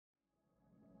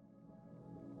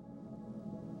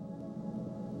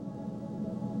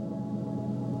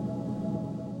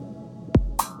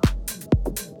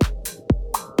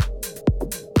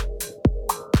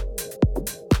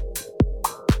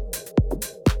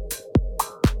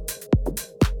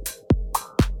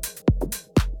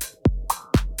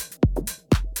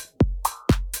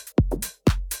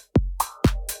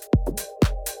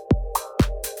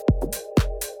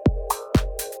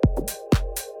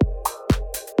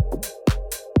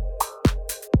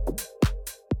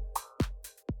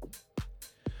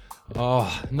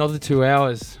Oh, another 2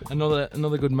 hours.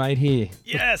 Another good mate here.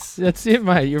 Yes. That's it,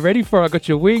 mate. You're ready for it. I got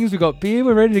your wings. We got beer.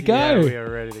 We're ready to go. Yeah, we are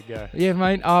ready to go. Yeah,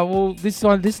 mate. Well, this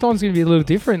time's going to be a little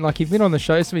different. Like, you've been on the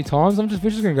show so many times. We're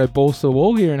just going to go balls to the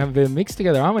wall here and have a bit of mix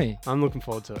together, aren't we? I'm looking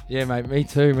forward to it. Yeah, mate. Me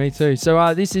too.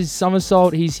 So, this is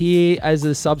Somersault. He's here as the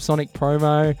Subsonic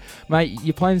promo. Mate,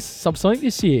 you're playing Subsonic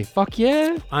this year. Fuck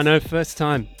yeah. I know, first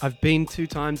time. I've been 2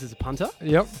 times as a punter.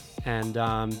 Yep. And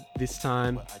this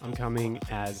time I'm coming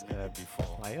as a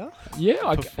player.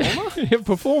 Yeah, Performer?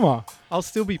 Performer. I'll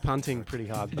still be punting pretty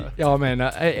hard though. Oh man,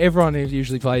 everyone who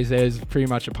usually plays there is pretty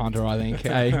much a punter, I think.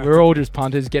 Hey, we're all just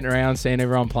punters, getting around, seeing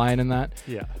everyone playing and that.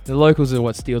 Yeah. The locals are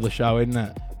what steal the show, isn't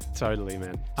it? Totally,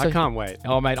 man. So, I can't wait.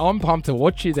 Oh mate, I'm pumped to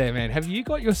watch you there, man. Have you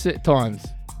got your set times?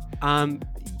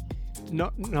 No.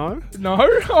 No?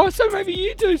 Oh, so maybe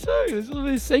you do too. There's all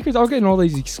these secrets. I'm getting all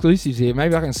these exclusives here.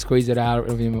 Maybe I can squeeze it out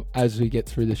of him as we get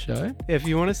through the show. If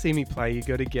you want to see me play, you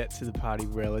got to get to the party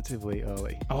relatively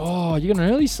early. Oh, you got an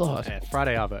early slot? Yeah,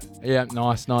 Friday of it. Yeah,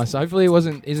 nice. Hopefully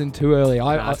it isn't too early.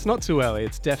 It's not too early.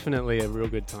 It's definitely a real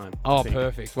good time. Oh,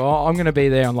 perfect. Well, I'm going to be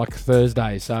there on like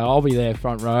Thursday, so I'll be there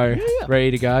front row,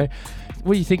 ready to go.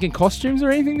 What are you thinking, costumes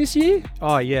or anything this year?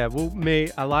 Oh, yeah. Well,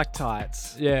 I like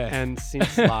tights. Yeah. And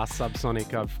since last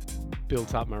Subsonic, I've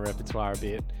built up my repertoire a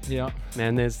bit. Yeah.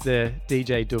 Man, there's the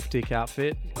DJ Doofdick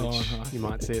outfit, which nice. you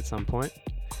might see at some point.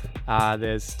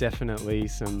 There's definitely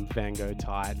some Van Gogh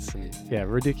tights and,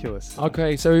 ridiculous.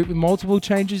 Okay, so multiple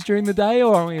changes during the day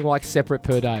or only like separate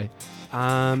per day?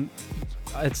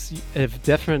 It's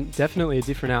definitely a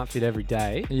different outfit every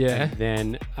day. Yeah. And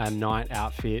then a night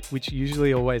outfit, which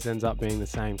usually always ends up being the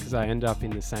same because I end up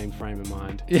in the same frame of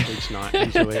mind each night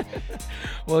usually.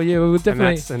 Well, yeah, we'll definitely.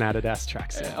 And that's an Adidas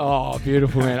tracksuit. Oh,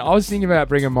 beautiful, man. I was thinking about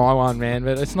bringing my one, man,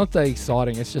 but it's not that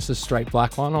exciting. It's just a straight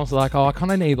black one. I was like, I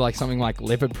kind of need like something like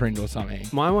leopard print or something.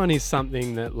 My one is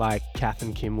something that like Kath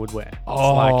and Kim would wear. It's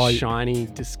like shiny,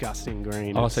 disgusting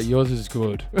green. Oh, so yours is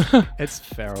good. It's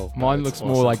feral. Mine looks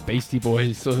more like Beastie Boys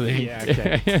sort of thing. Yeah,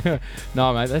 okay.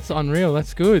 No, mate, that's unreal.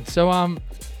 That's good. So,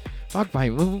 fuck,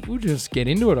 mate, we'll just get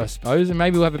into it, I suppose, and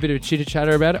maybe we'll have a bit of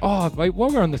chitter-chatter about it. Oh, mate,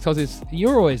 while we're on the topic,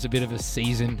 you're always a bit of a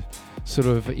seasoned sort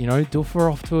of,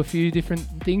 doofer off to a few different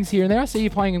things here and there. I see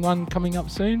you playing one coming up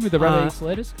soon with the Rabbit Eats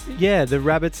Lettuce. Yeah, the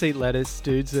Rabbits Eat Lettuce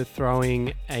dudes are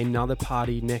throwing another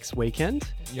party next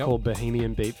weekend called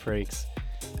Bohemian Beat Freaks.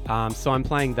 So I'm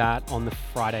playing that on the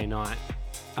Friday night.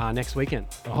 Next weekend.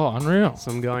 Oh, unreal. So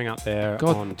I'm going up there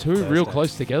on two Thursday. real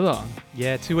close together.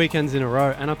 Yeah, 2 weekends in a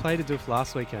row. And I played a doof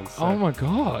last weekend. So. Oh my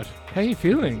God. How are you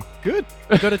feeling? Good.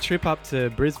 I've got a trip up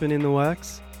to Brisbane in the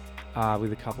works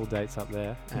with a couple dates up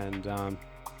there. And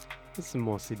there's some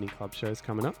more Sydney club shows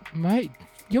coming up. Mate,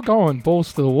 you're going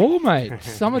balls to the wall, mate.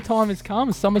 Summertime has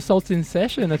come. Somersault's in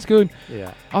session. That's good.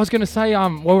 Yeah. I was going to say,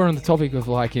 while we're on the topic of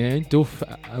like, doof,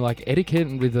 like etiquette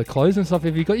and with the clothes and stuff,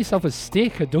 have you got yourself a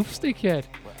doof stick yet?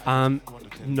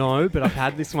 No, but I've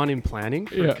had this one in planning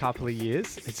for a couple of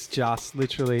years. It's just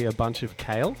literally a bunch of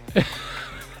kale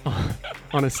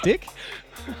on a stick.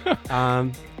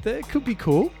 That could be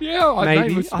cool. Yeah,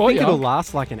 maybe. I think it'll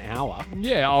last like an hour.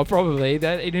 Yeah, probably.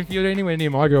 And if you're anywhere near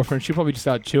my girlfriend, she'll probably just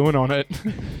start chewing on it.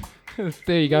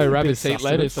 There you go, Rabbits Eat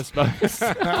Lettuce, I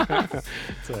suppose.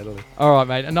 Totally. All right,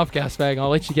 mate, enough gas bag. I'll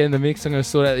let you get in the mix. I'm going to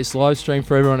sort out this live stream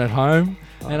for everyone at home,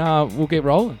 and we'll get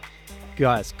rolling.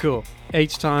 Guys, cool.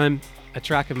 Each time a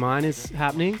track of mine is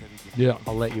happening,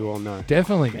 I'll let you all know.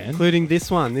 Definitely, man. Including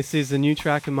this one. This is a new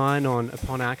track of mine on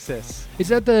Upon Access. Is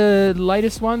that the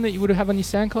latest one that you would have on your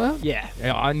SoundCloud? Yeah.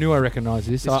 Yeah, I knew I recognised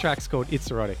this. This track's called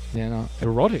It's Erotic. Yeah, no.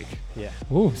 Erotic? Yeah.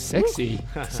 Ooh, sexy.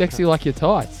 Sexy like your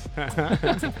tights. All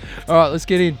right, let's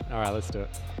get in. All right, let's do it.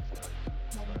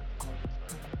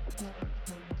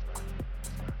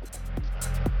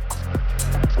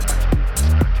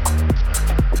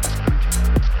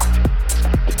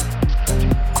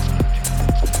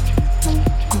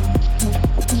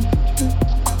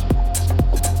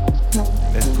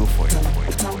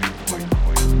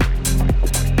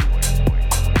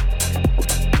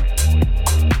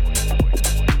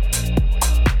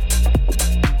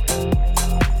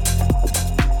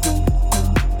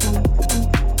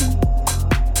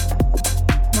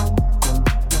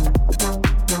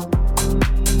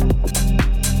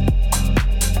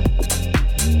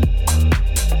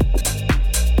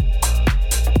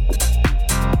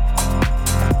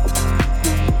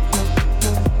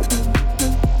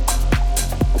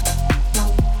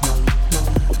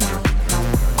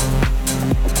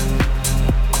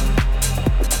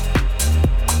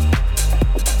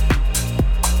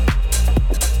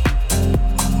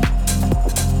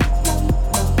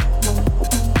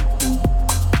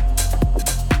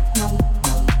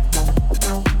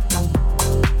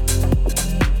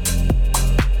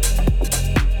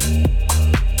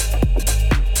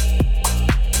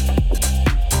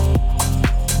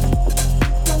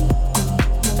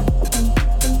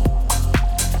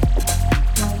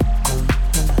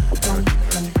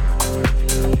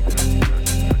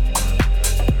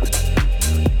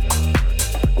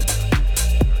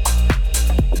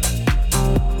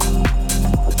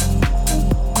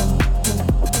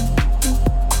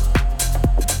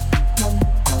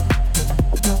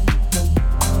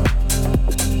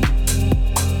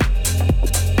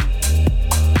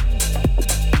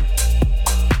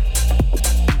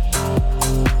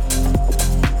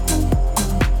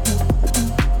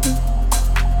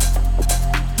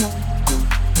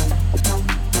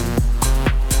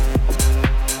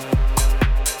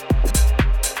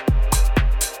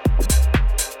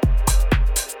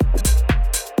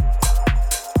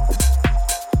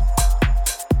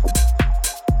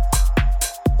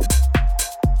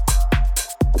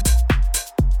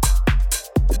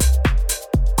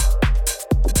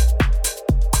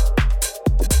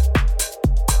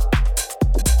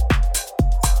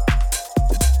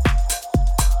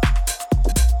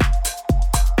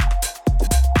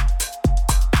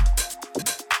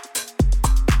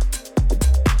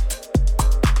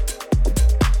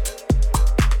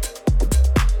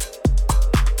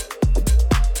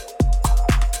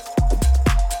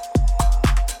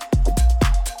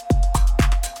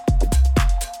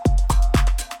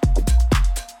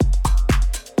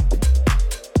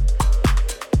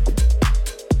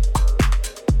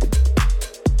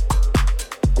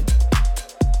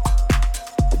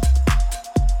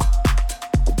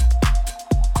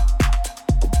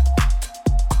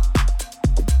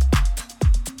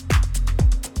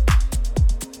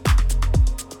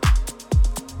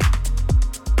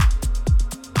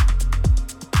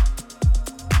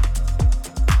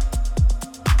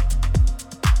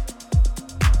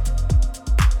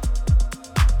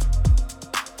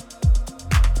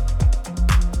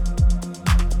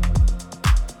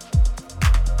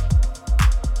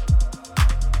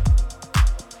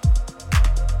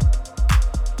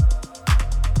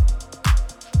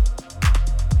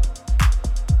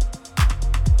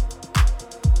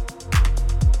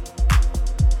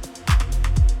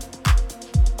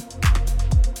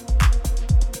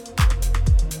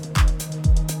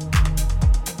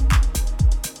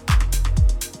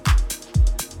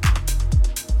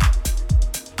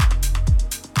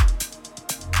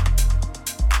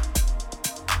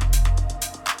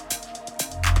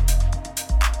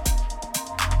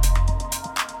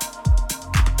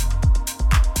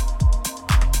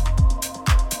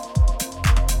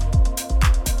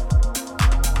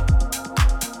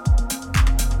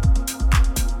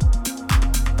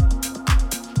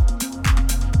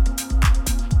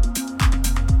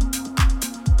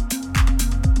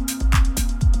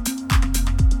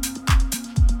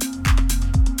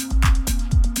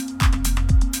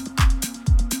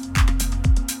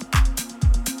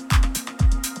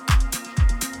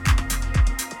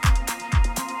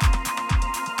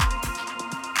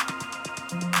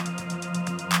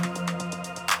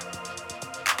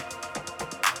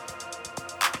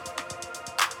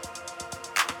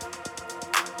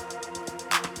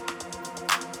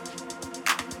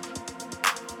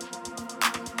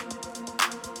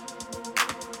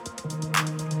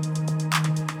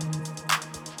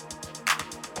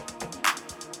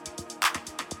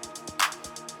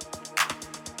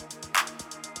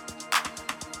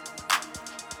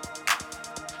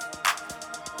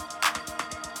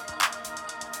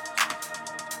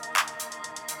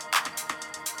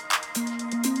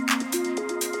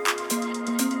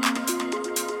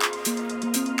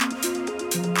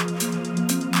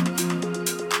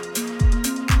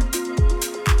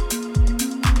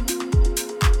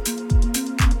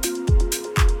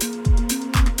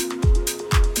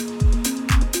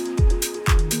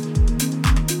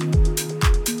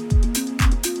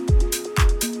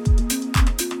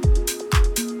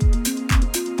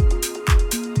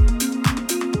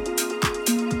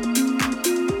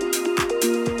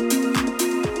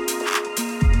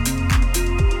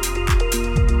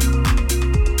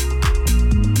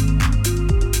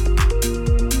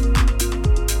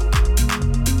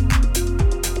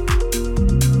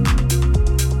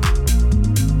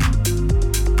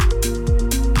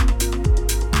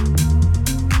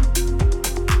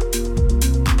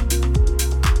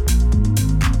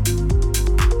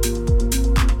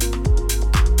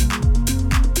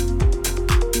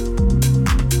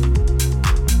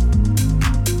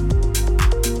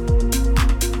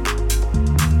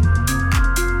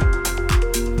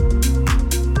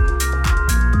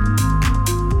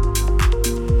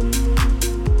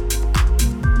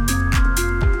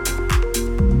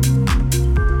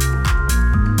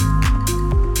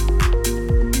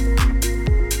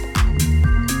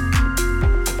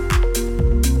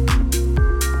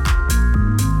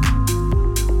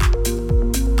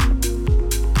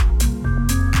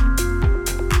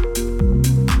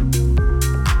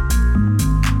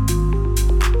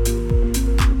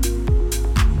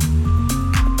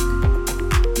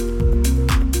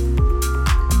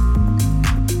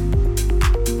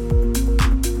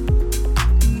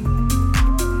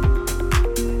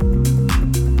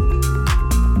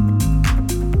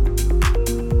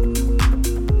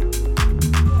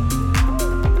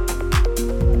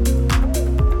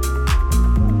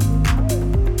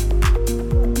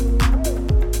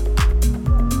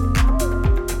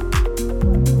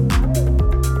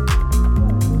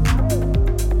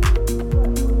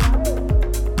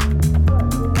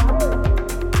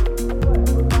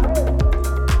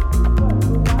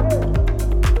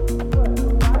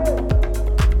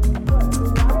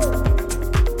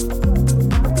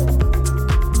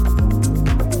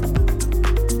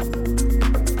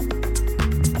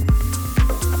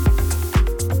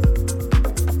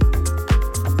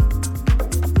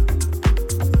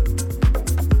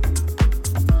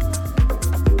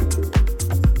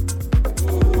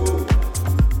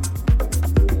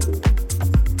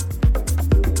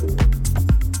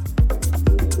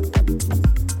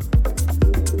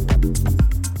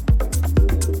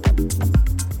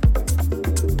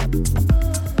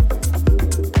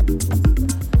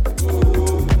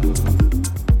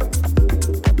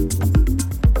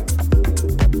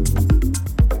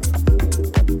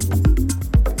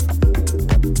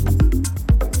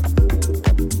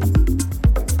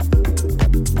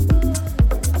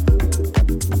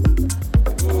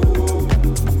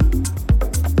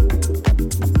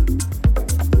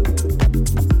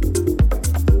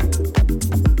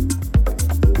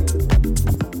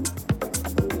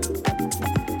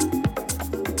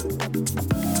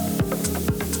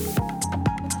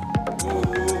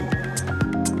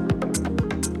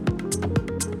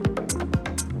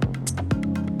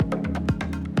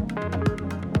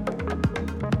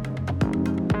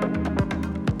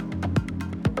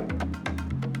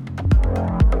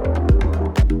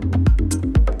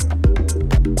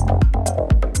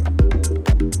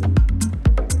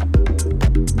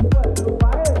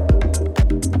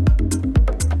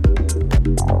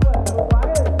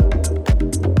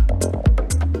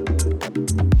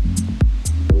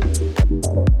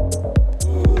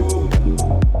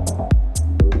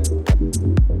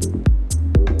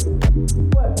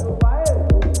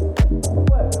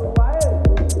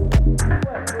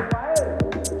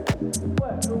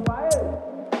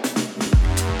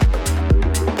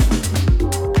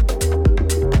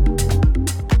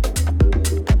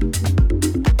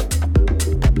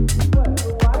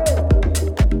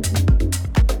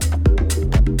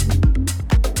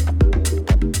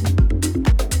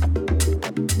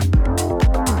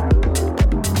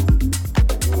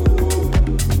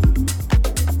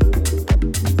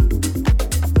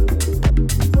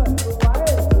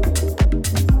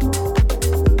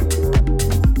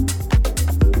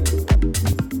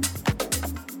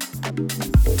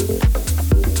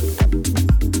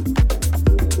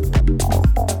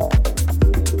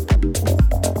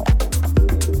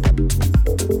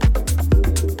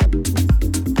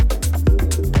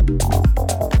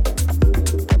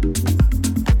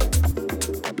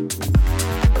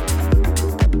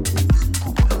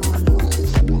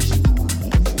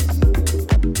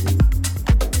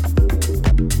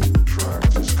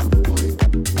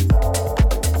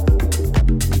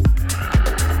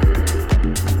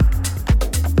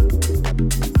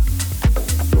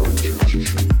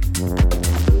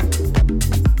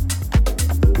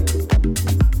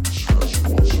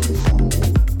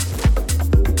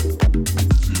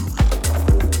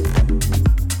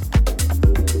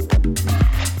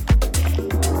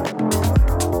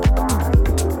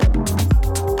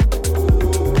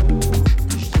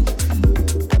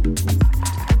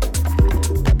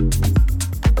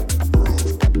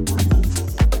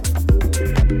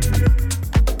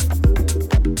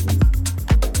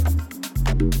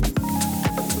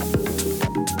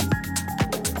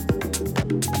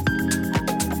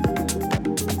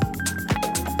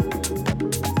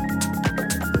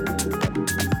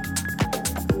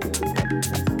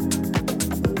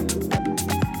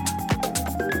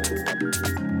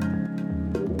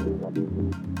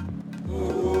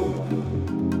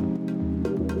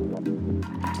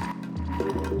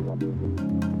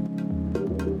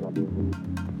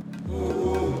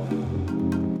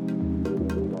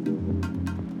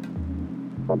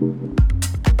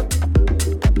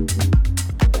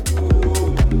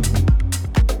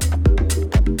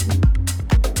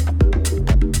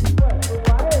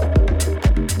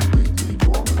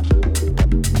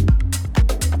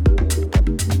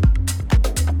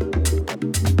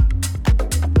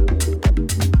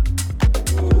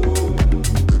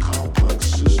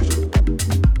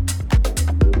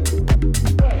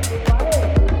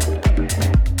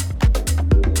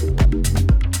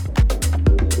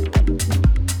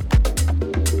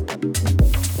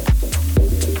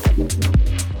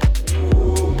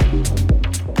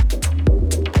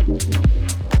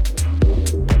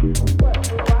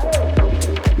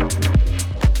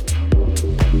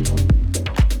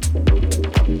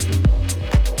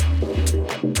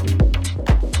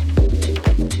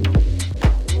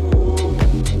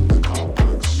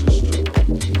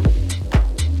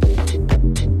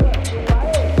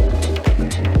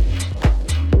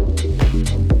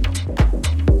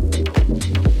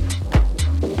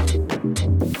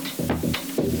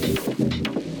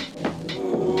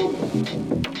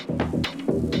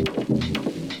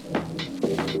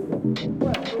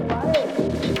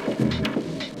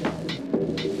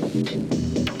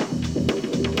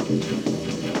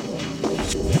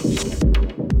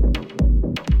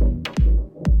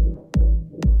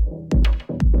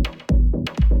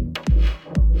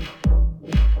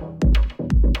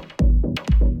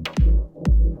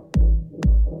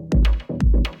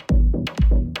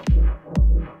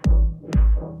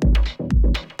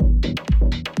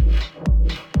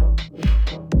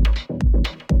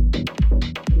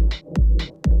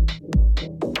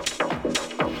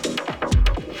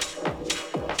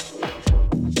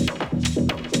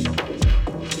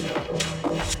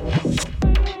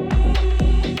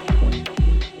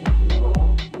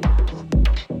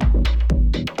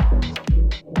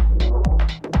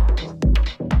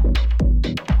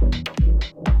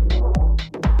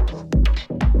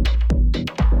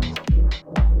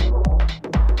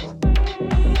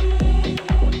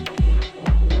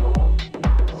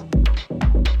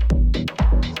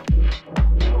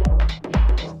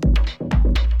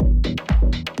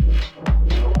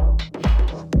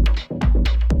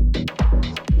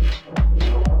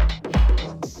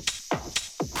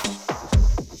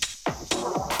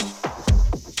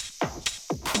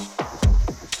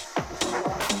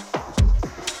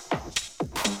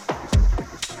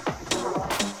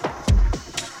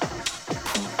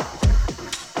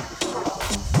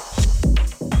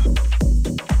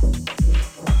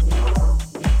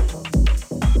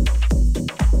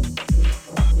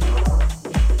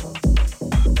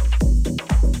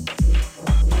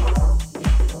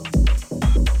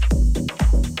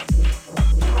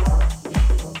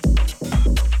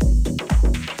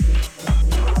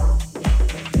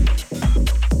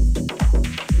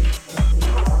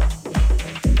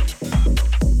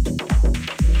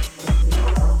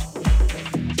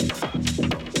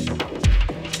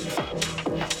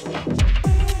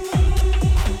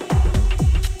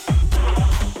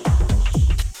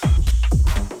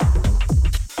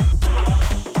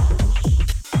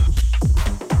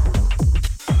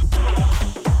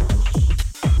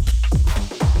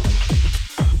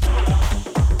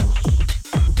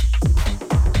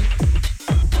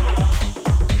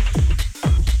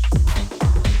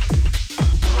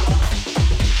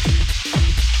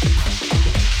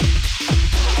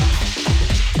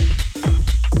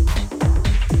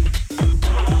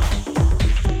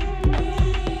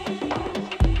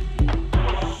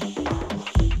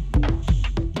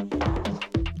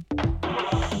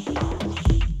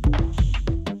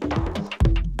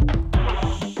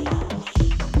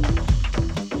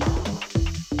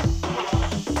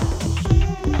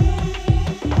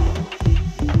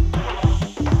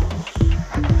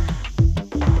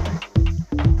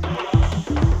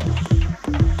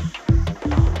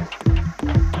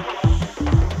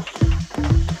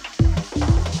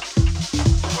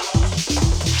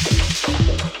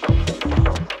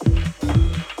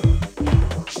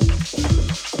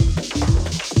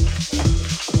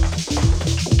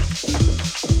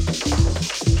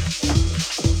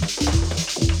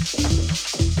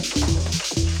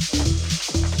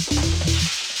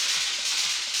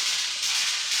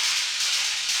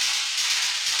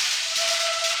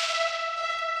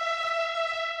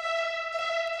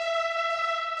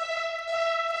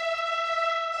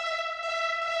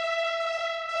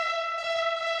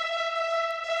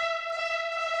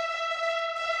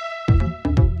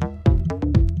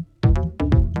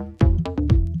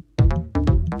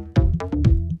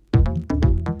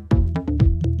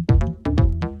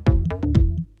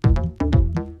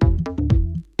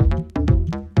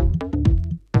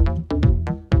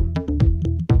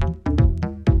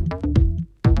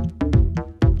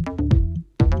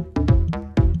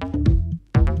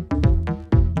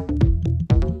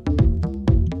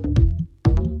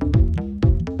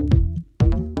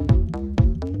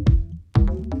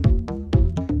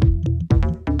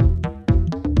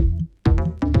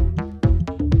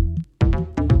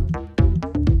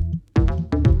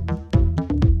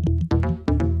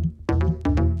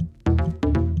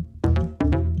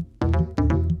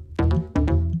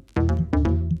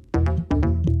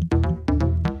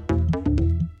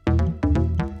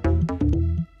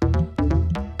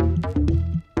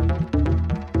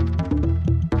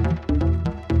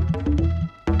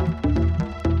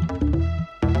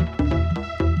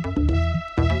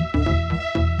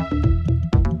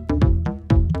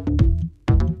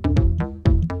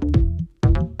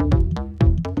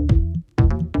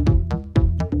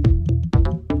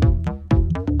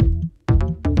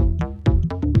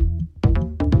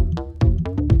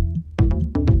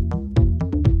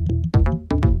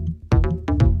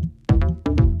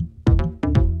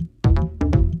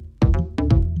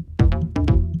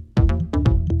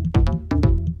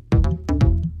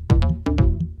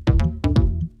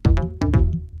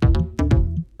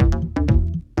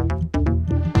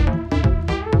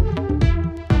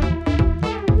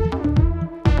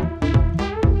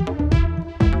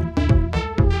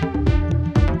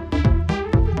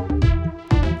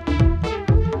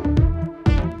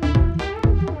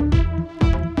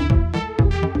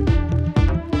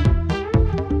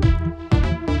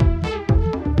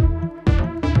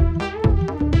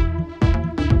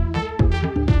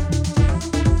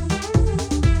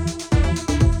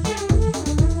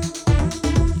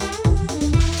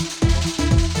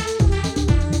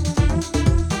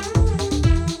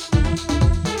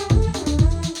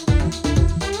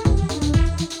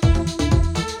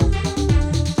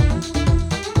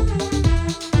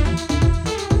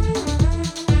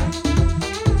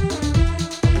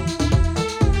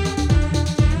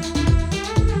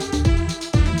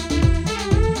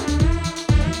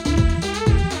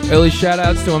 Early shout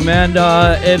outs to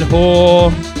Amanda, Ed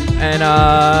Hoare, and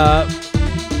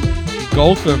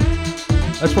Gotham.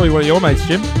 That's probably one of your mates,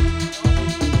 Jim.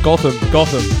 Gotham.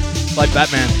 Like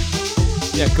Batman.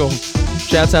 Yeah, cool.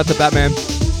 Shouts out to Batman.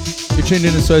 You're tuned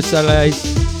in to So Saturdays.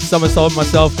 Somersault and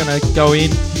myself gonna go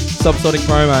in. Subsonic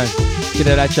promo. Get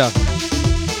it at ya.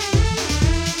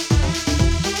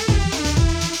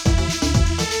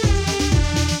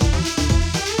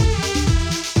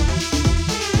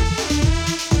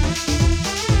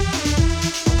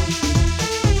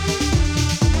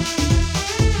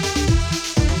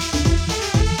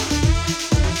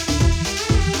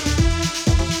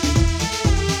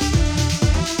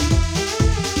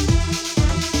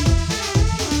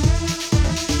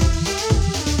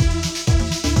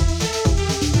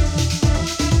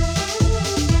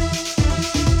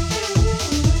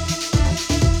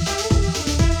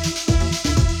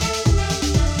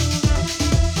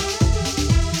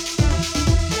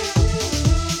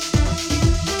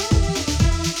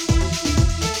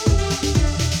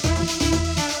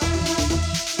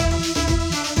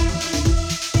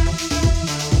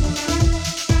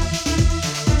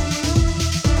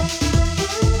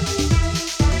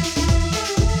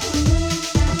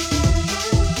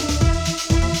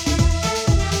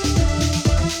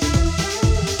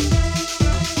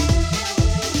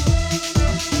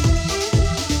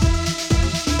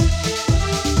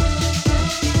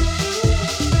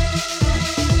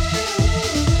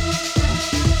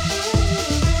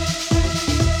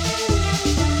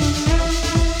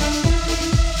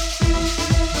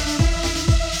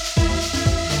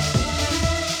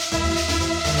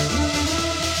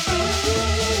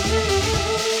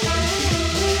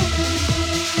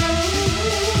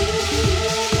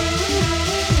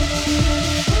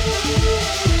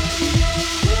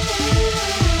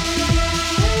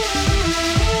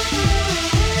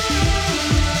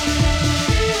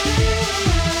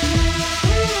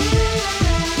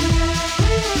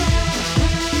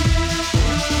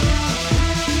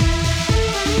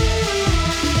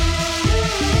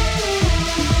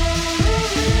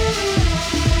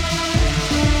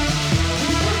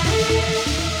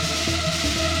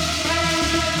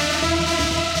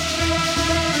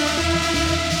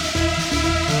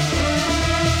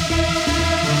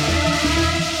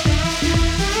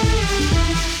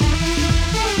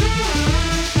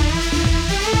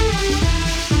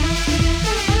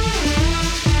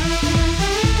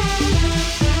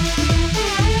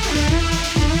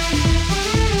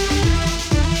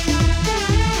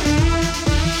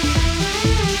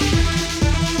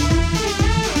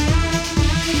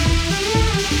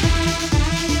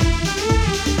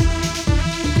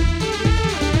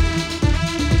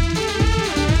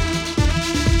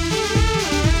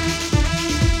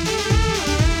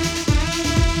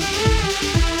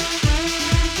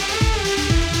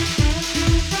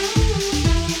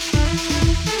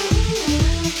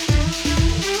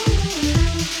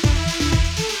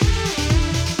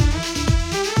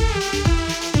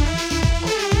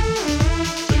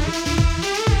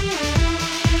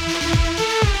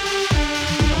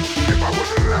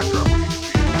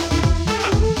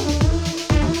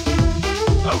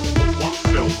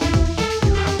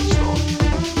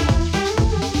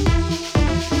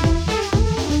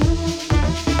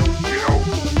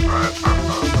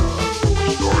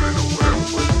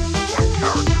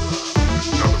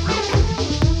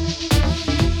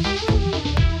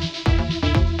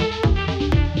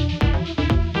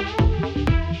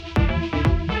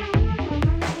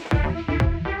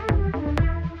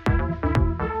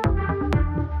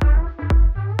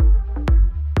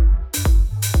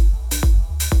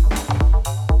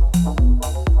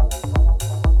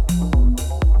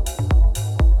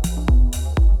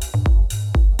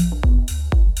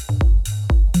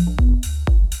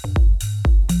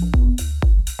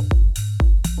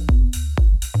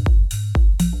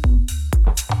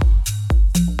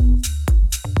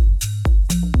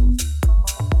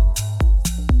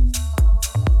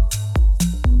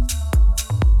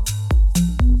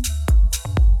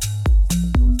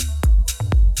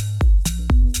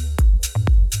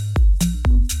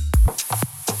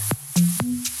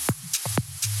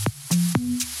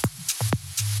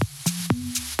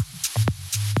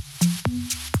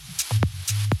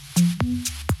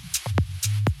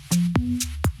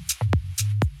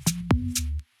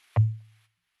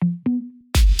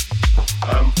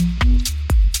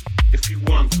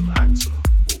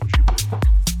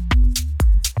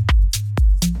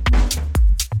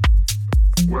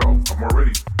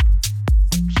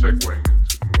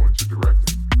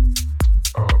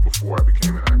 before I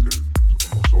became an actor,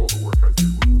 almost all the work I did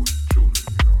was with children.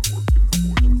 You know, I worked in the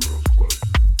Boys and Girls Clubs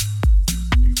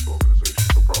and youth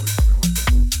organizations. So probably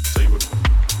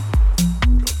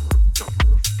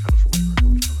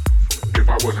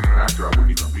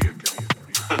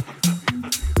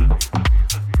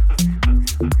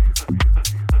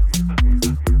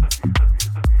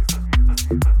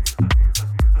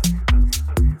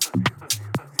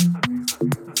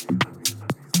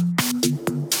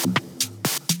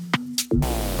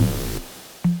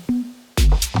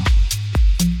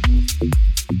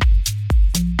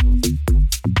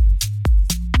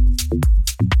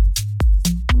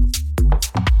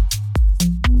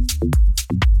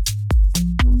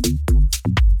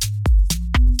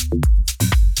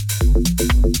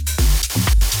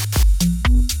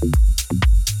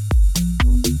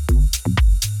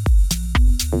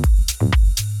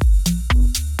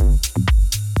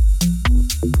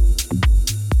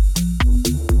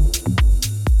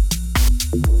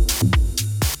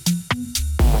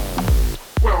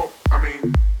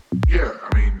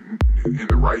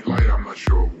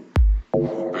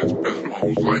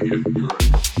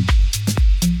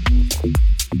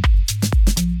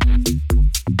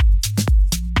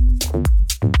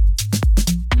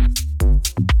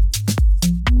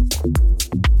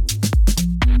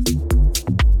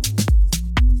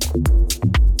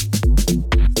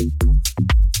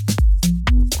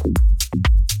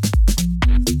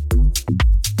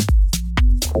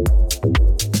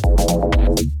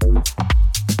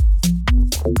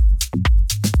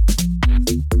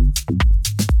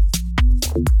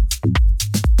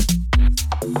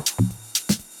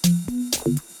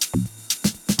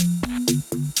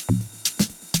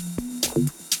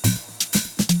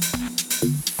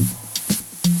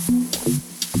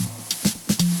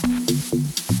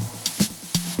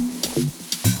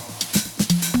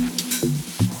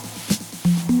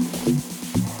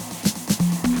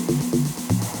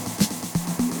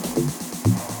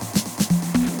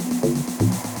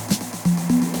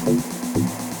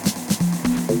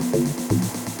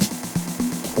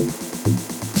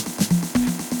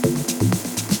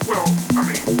Well, I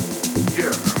mean,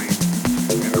 yeah, I mean,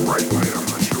 in the right light, I'm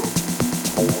not sure.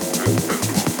 Depends on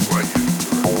who I use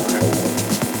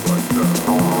or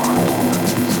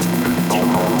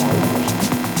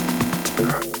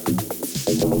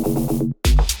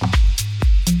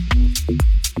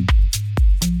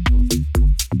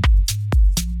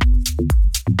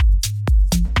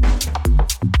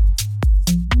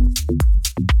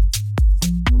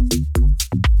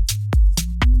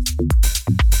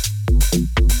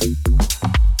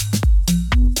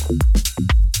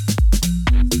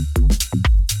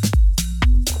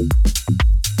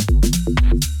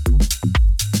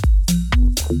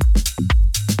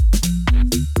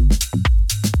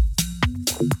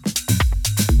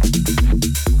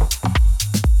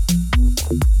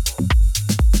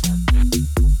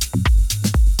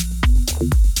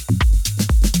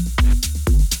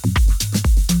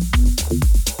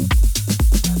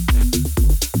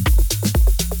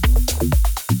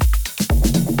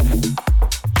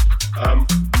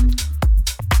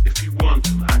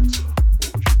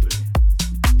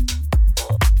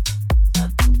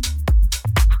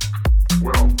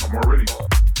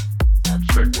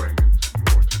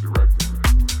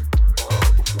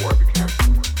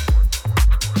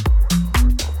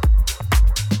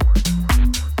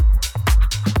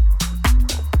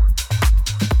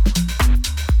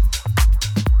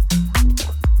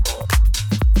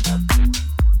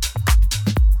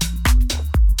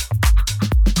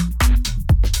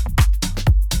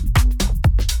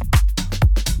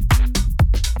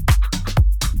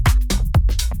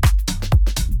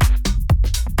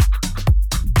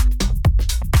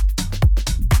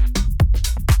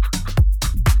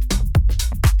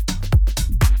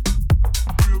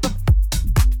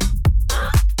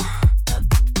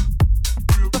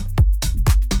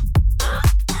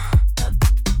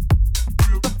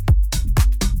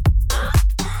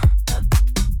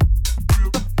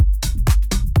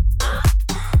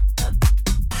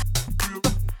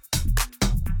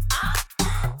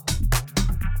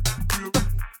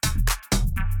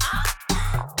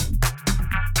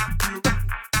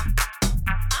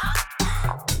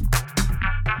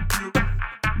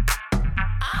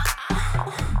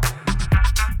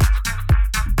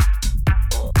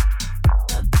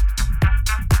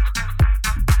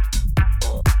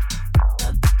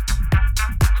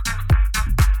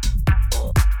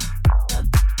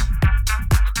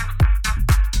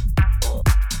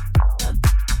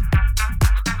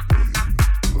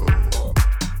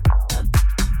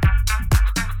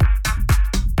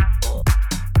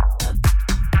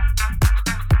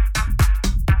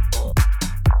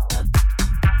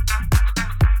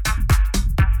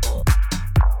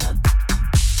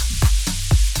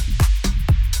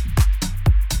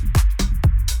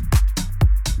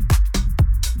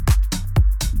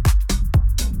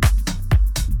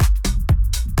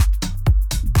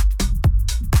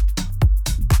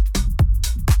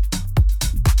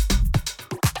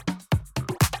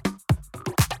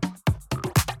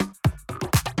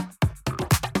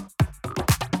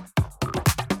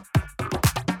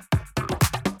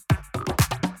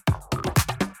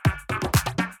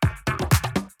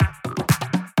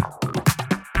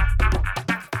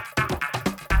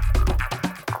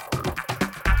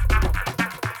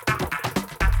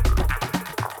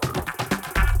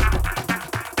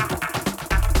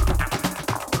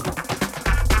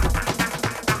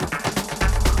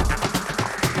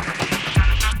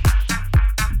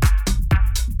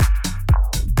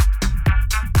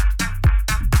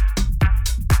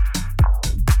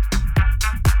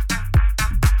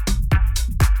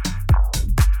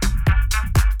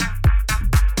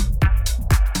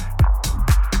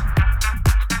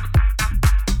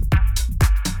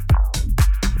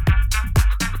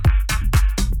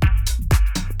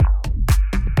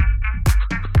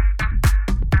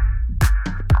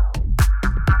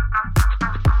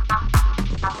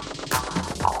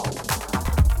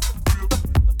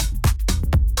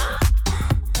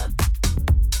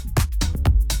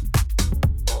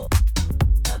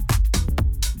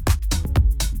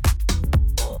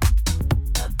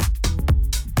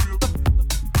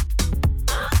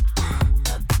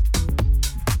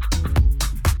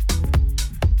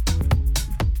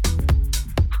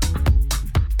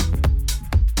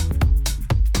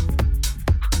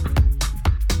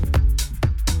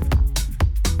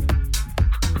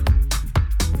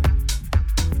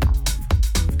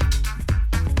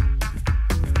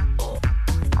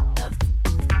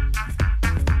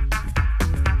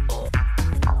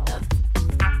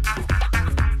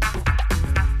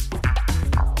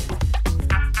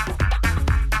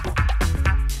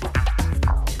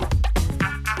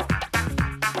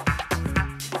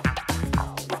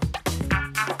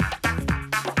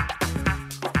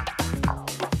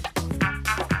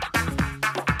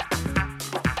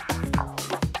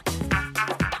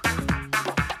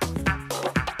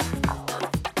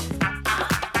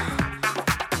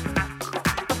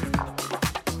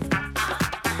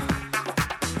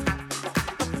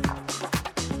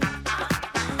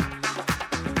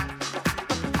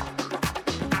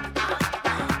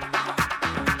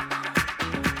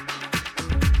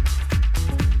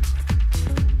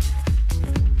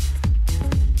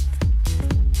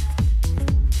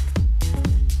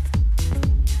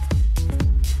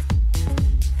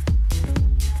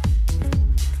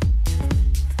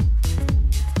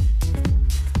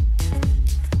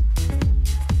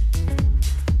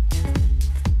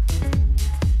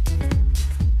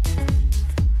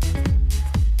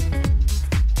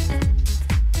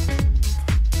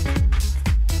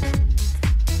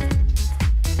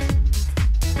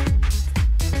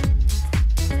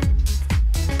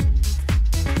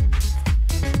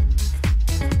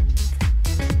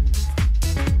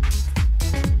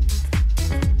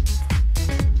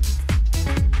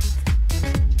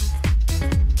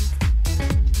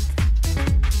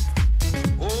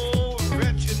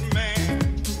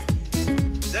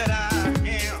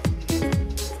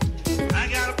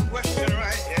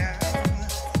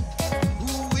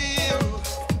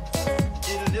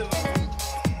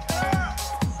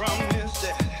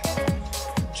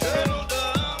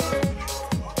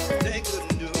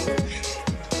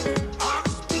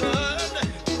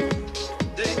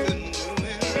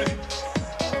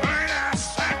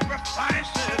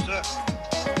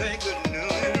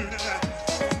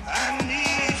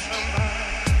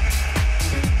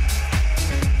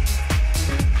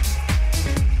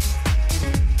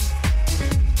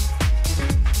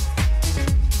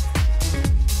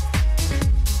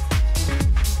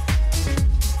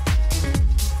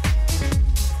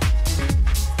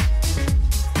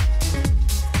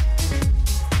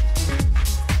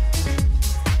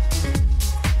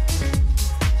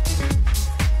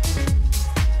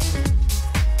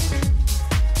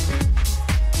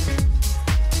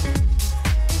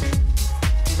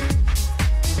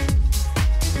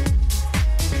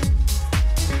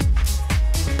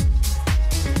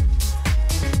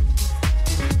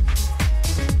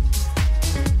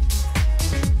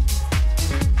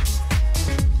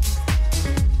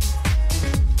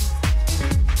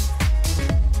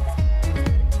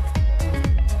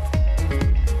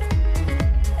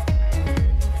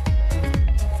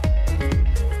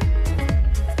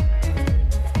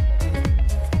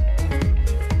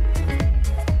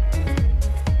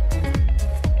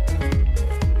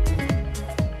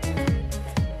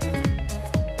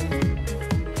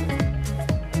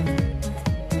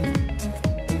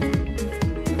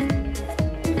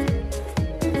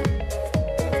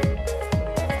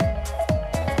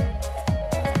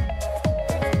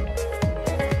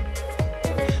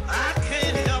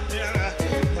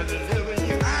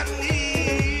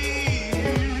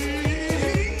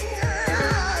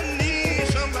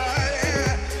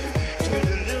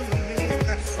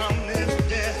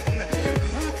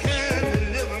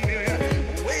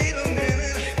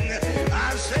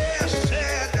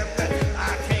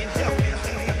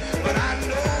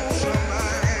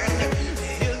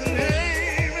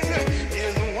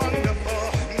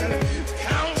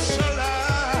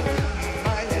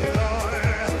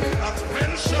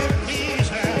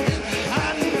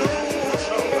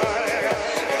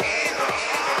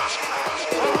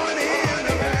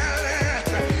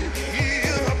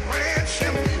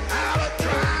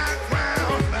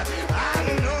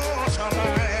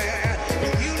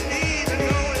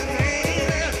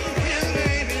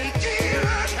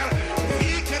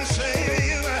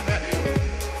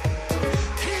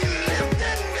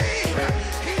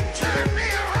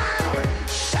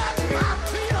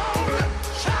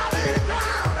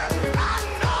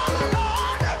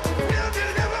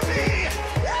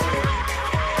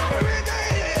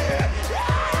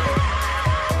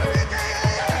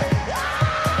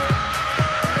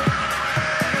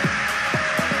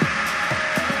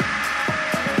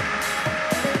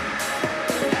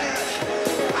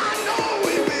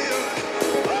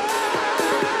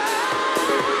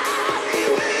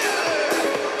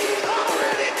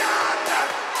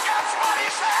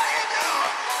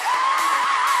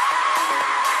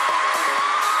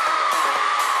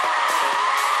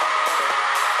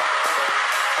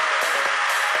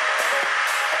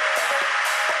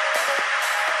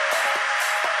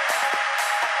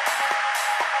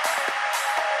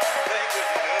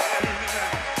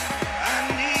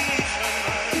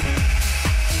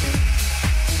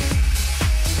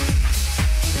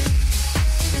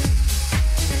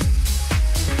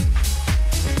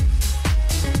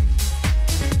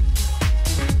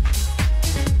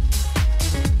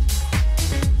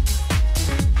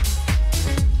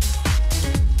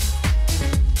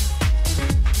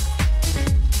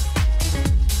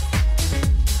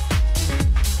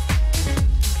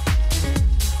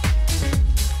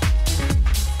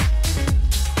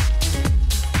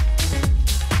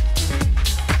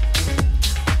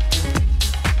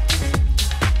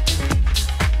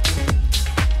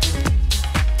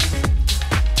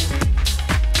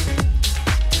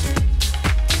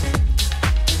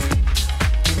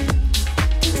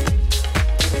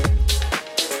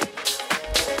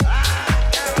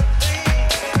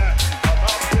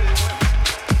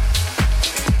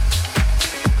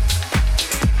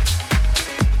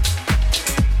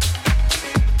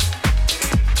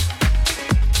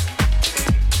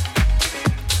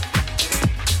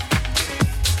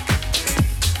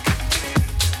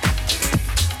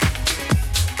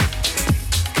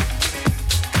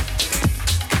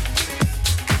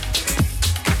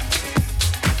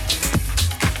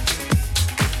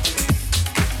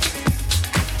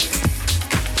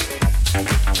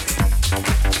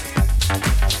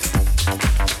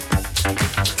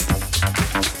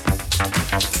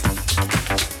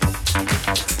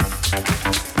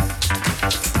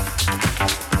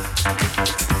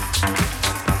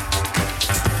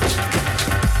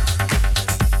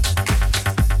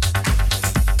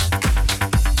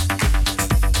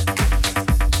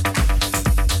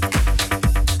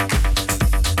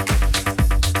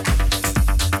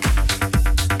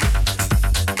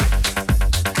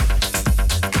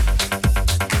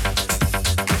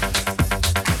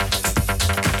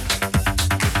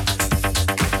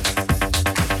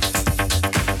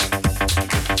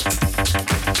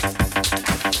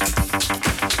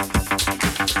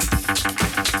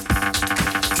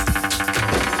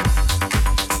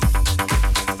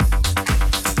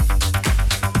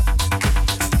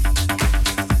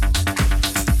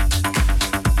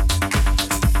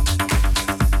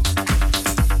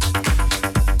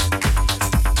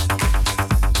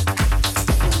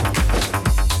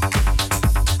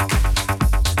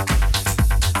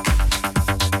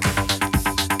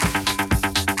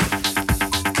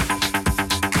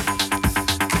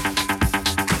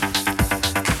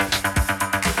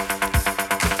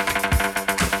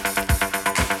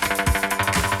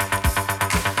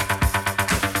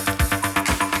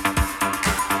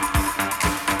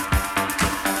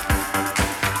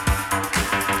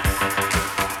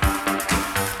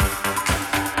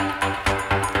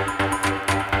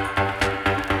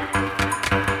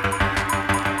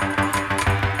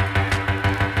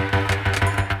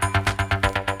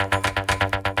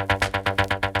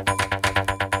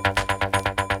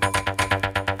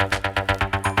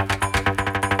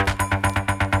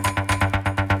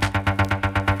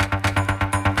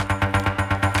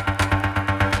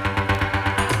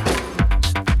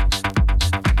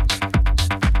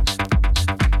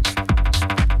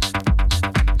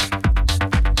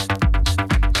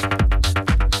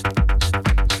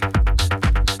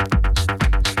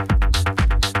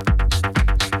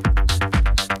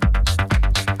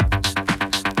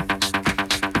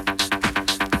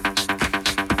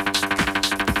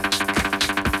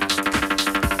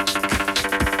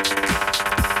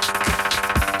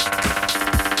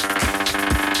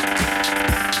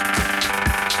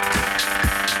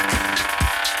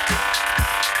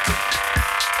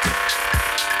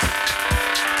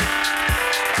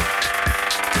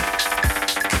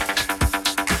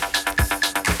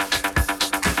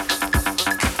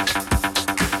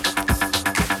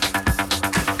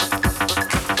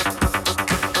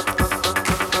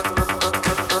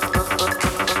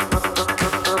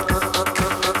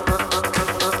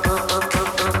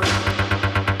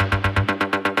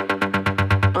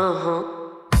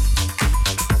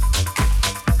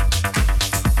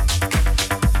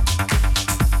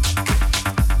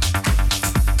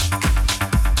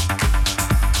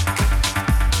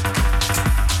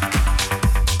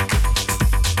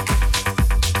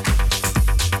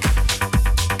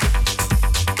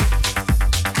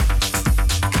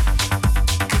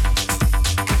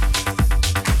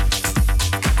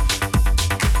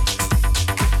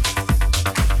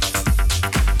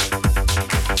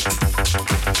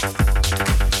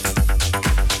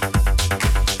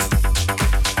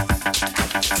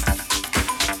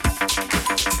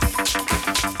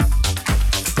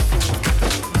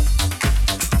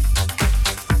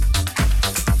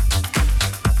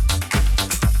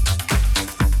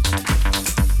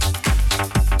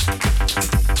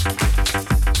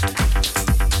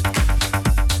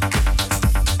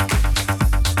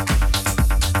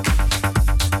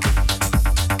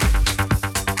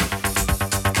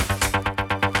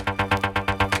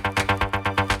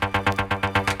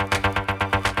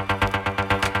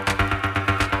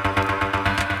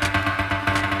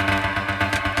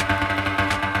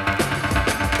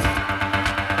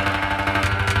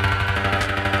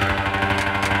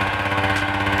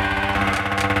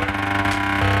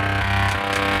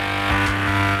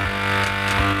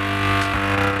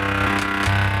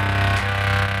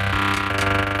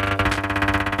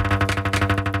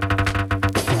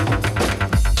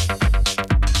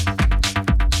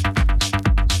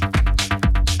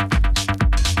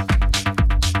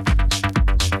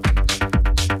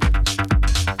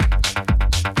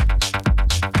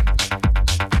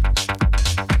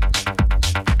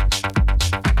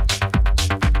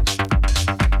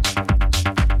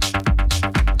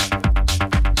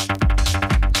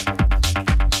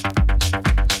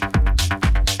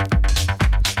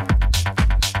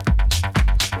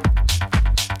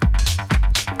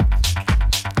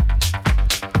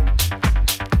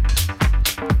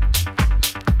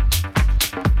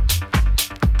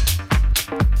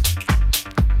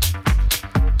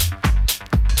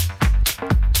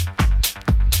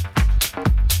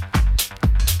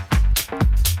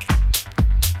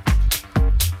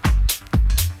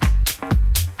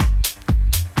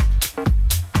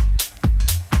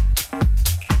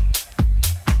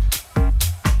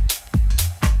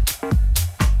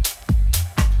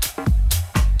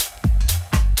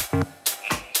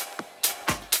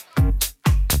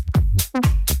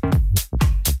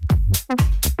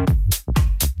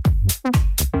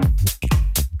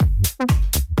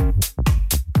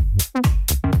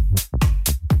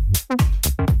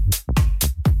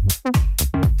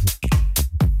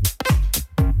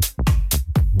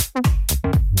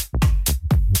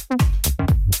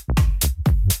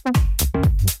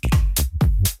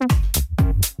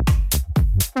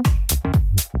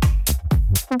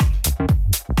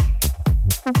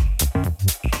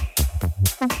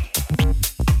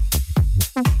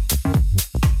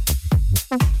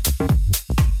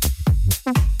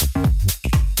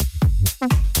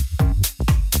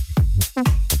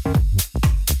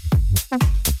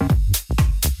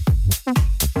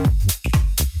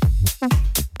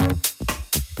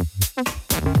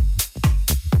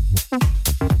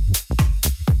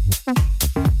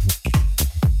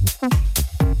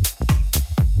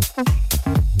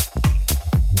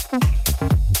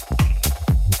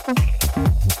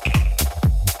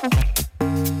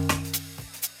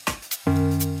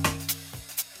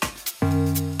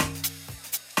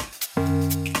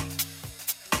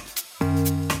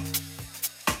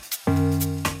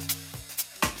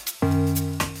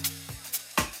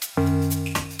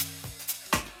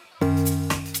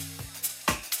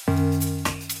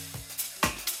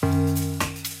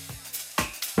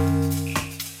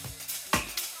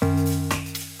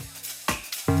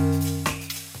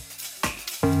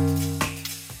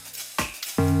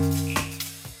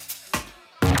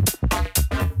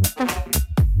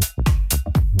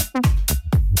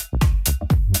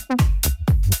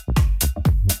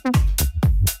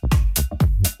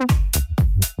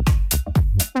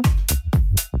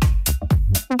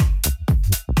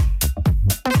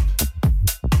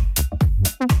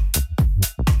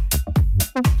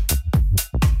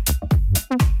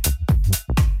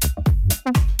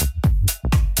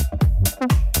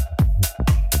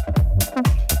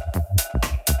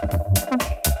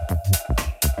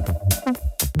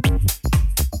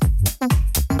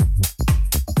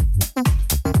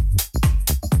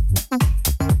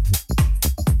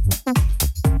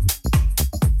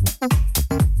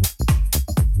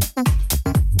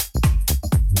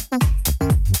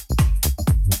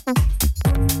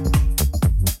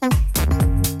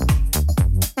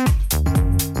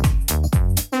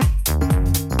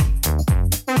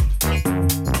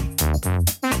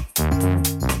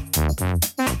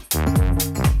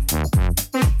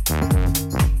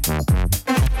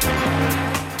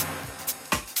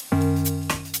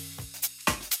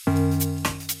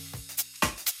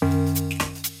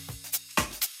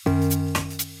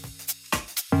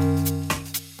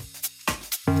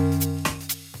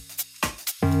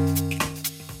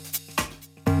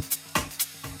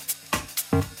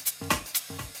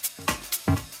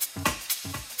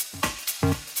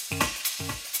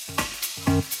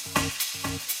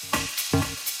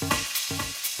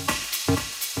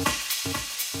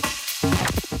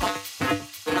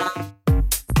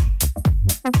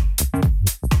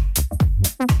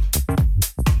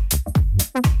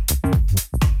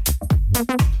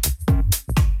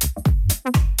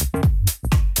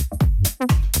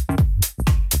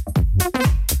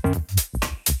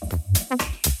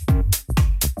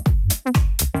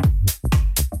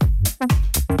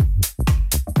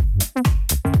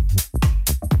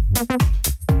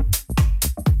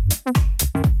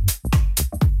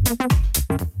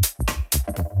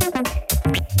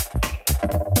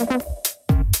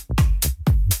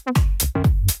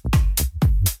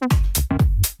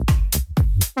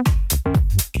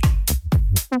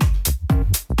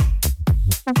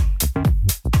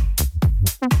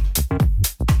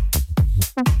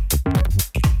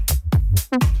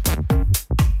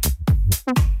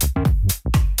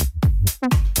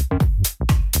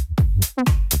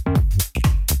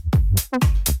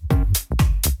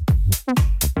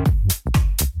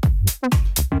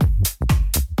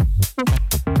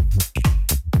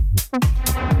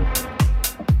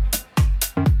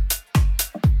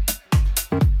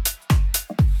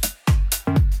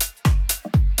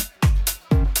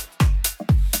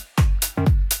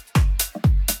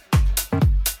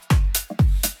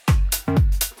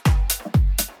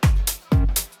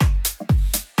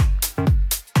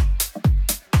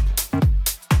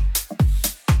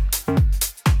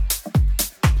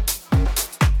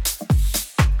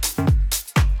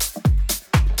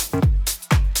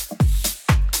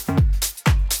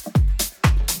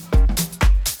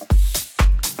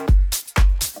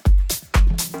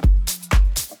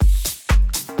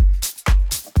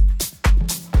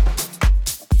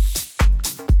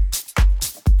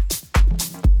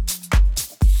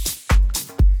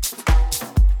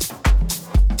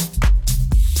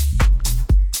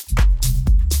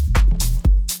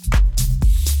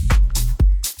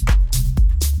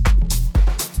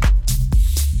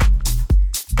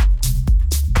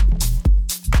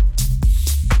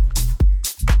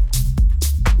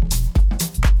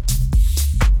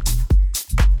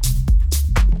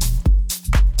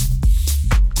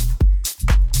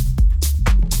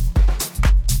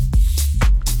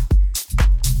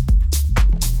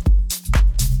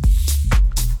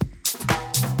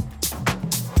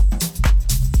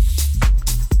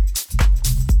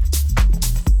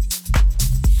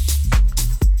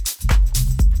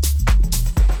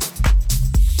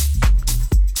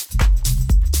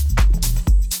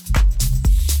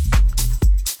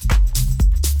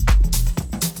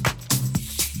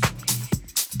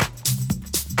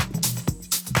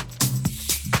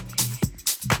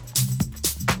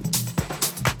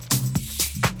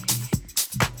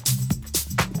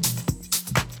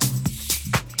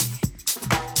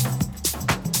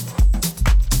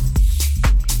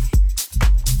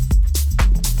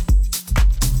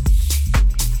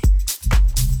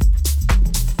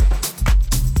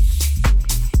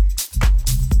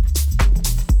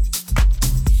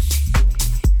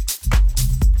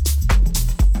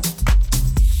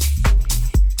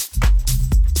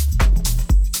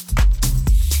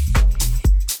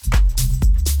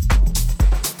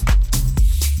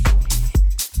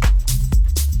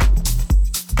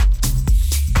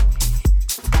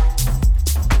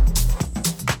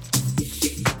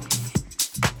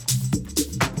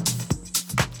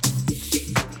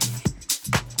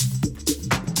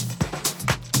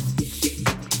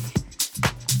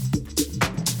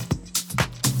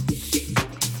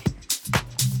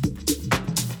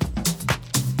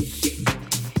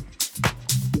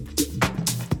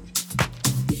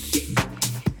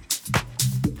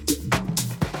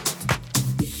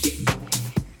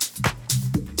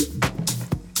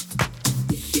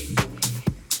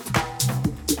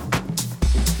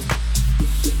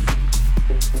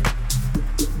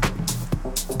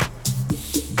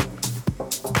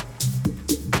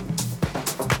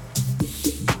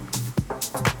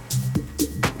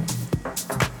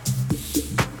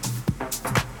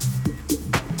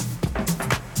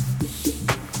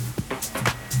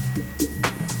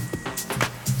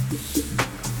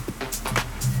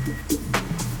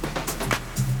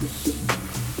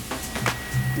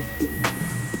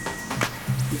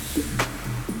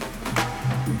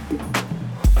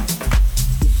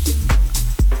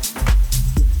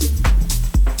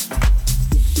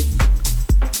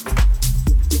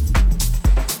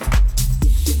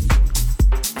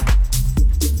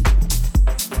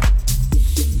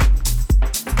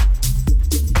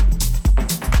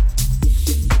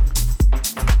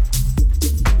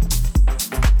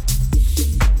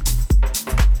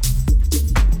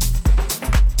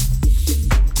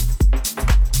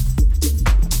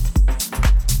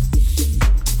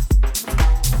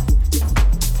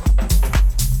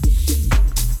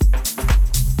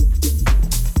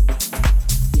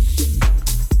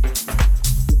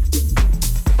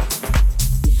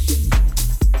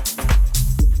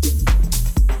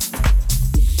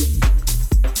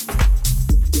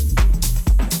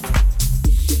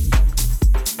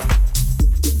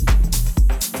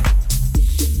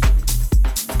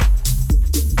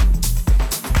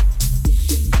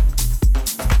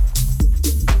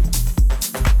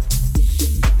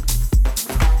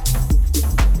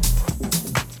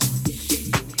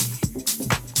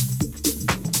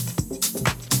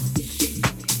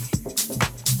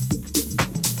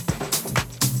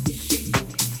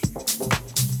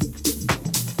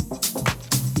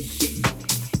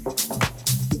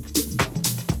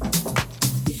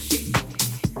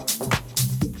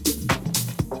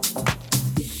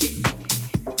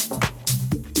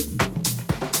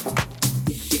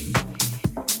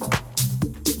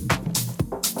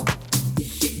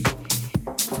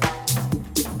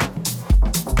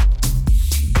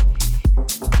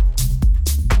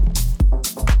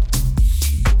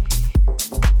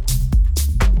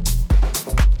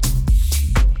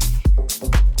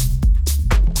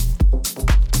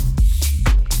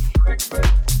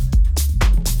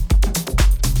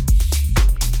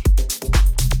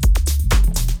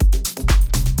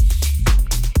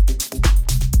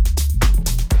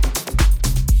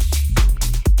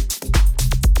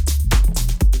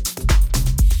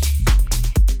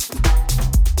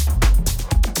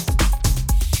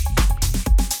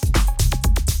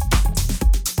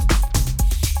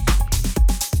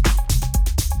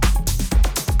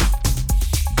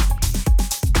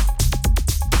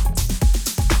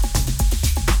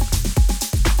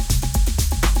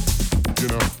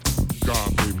God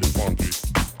made me funky.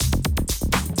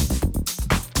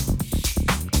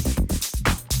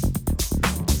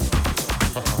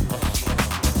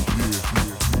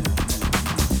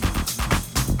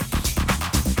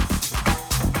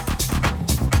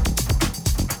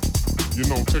 You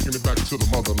know, taking it back to the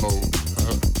mother lode,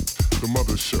 the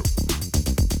mothership.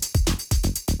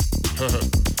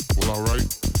 Well, alright,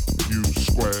 you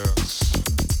squares.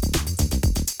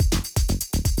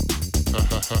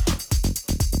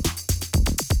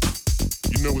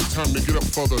 You know it's time to get up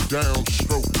for the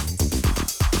downstroke.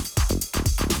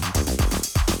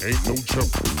 Ain't no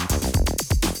joke.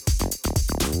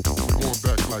 Going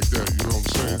back like that, you know what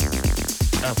I'm saying?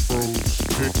 Afros,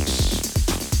 picks,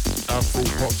 afro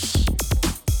puffs.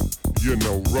 You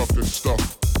know, rough and stuff.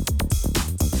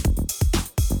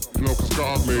 You know, 'cause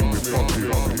God made me funky.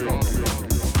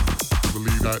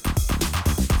 Believe that?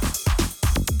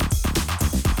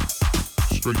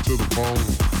 Straight to the bone.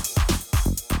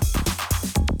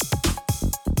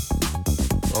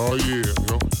 Oh yeah, you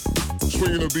know.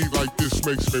 Swinging a beat like this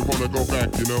makes me wanna go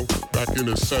back, you know. Back in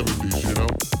the 70s, you know.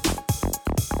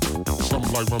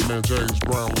 Something like my man James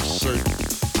Brown would say.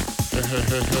 Hey, hey,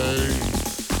 hey, hey.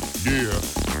 Yeah,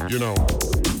 you know,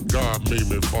 God made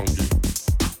me funky.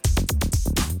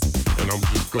 And I'm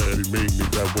just glad he made me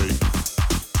that way.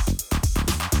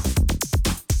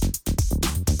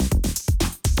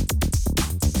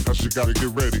 Cause you gotta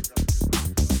get ready.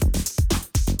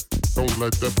 Don't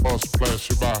let that bus pass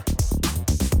you by.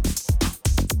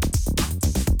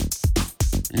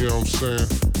 You know what I'm saying?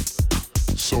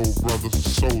 Soul brothers,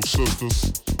 soul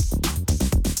sisters.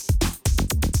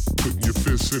 Putting your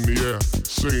fists in the air,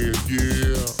 saying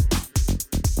yeah.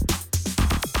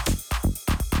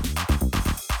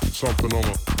 Something on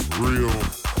a real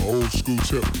old school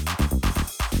tip.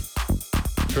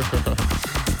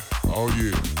 Oh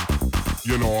yeah.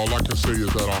 You know, all I can say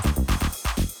is that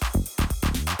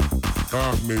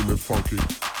God made me funky.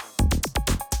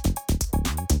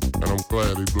 And I'm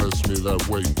glad he blessed me that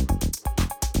way.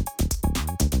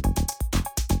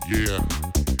 Yeah.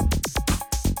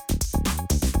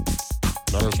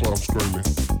 Now that's why I'm screaming.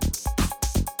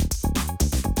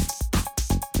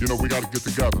 You know, we gotta get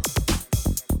together.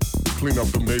 Clean up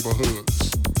them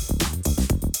neighborhoods.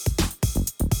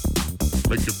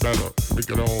 Make it better. Make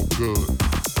it all good.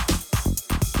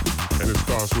 And it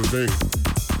starts within.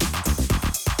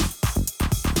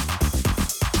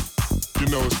 You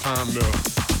know it's time to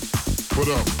put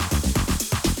up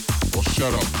or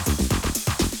shut up.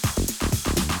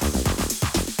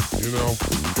 You know,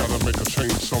 gotta make a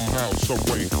change somehow, some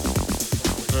way.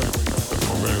 That's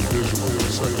my man Visual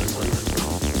would say.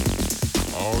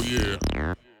 Oh yeah.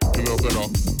 You know that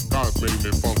God made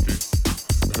me funky.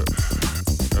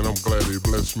 And I'm glad he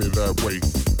blessed me that way.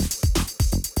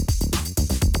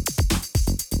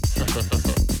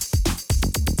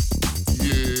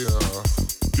 Yeah.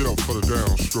 Get up for the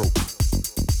downstroke.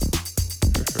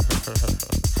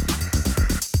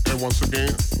 And once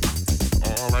again,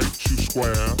 alright, you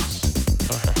squares.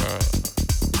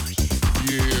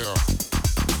 Yeah.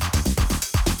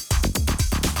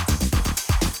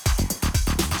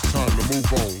 It's time to move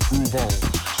on, groove on.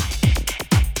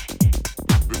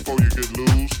 Before you get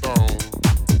loosed on.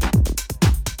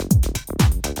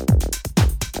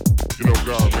 You know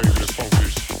God made me funky.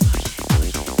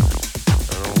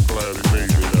 And I'm glad he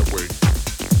made me that way.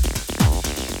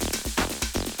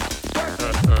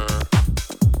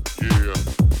 Yeah.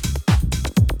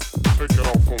 Take it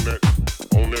off on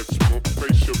that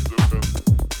spaceship,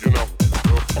 you know.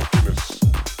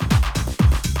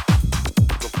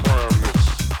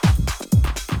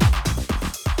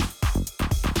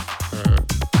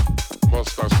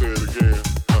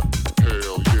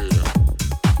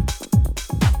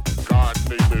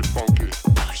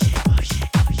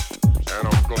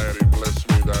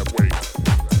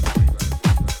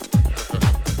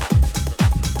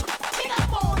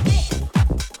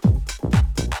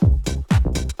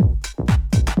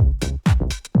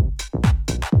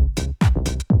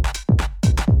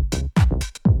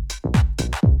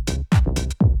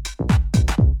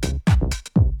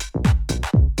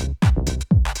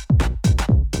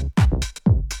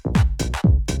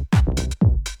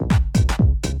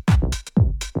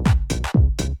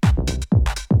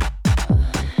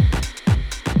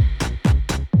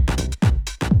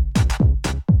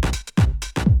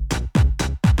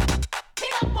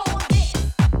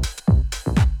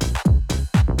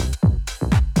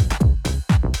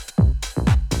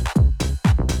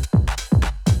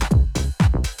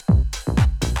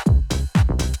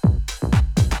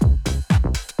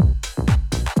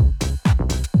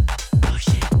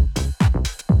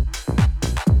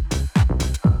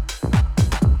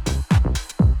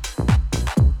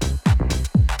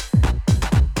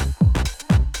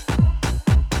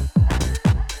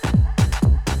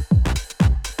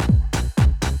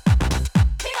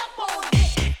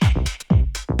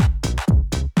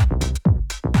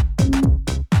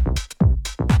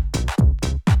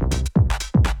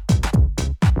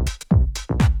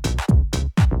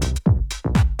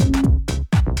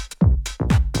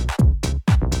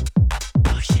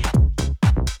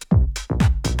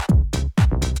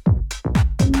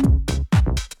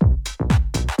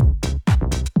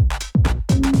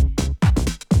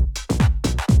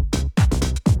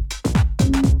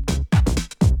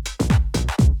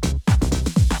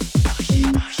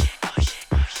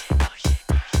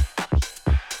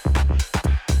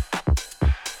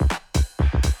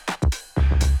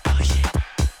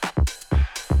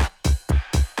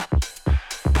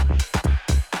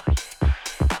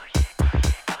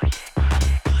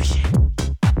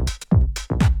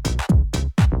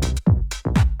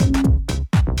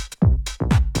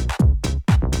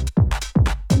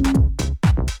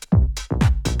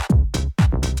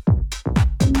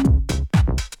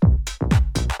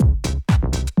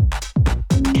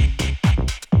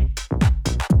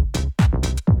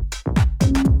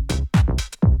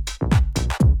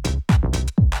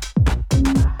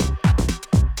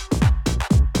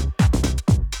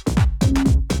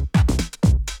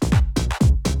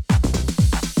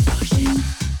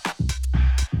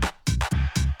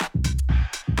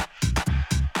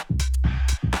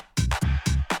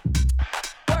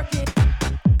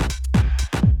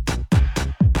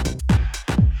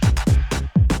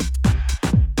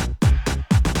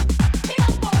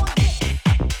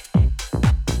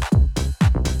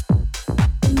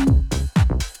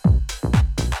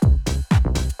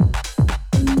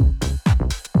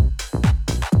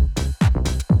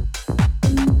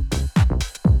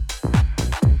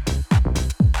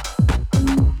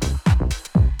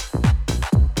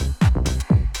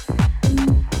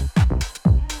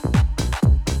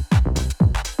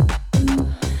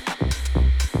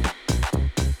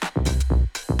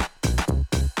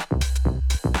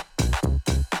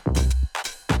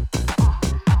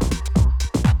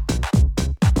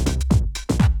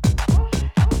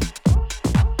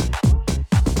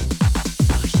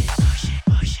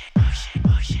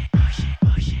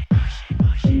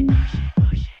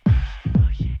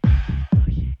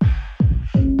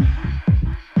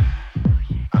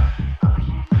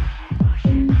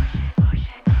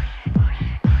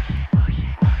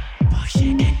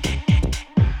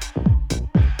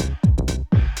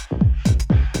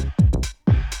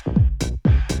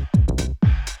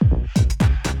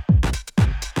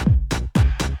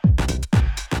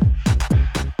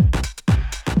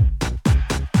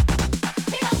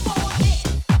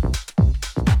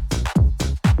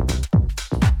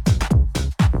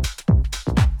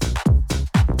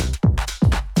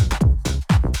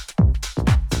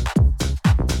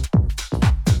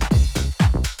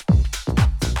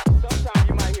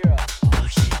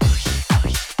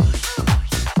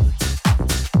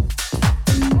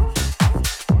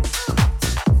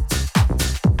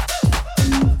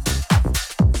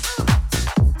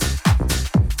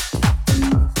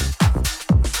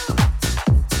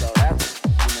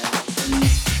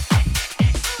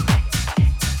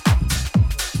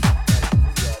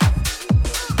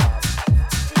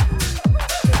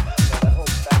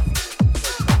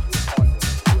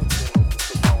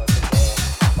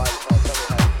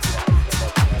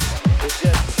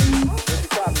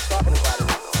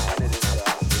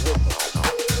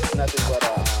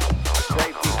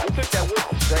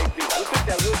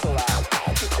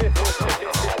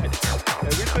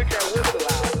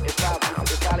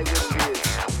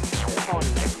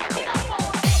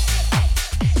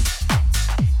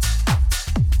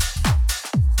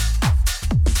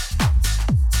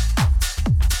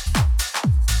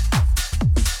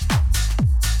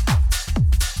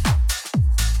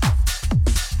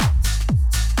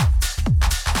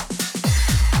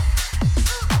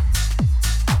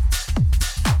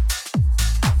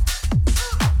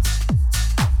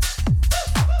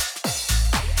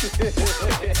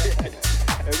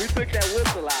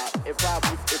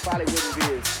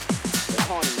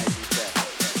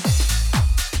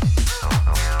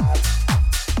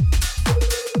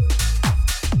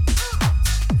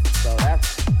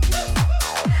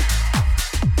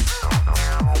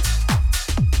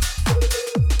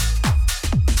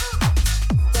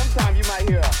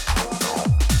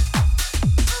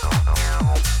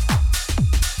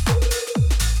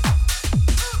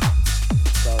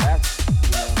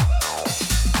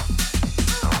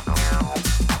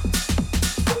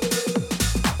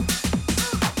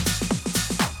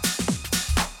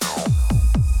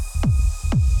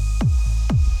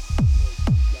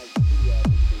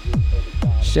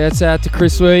 Shouts out to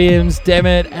Chris Williams,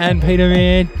 Demet, and Peter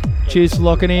Man. Cheers for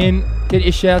locking in. Get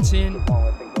your shouts in.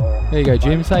 There you go,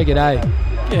 Jim. Say good day.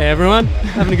 Yeah, everyone.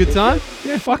 Having a good time?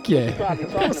 Yeah, fuck yeah.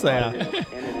 Of course they are.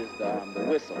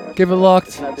 Give it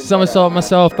locked. Somersault,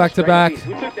 myself, back to back.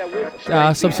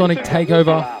 Subsonic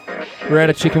takeover. We're out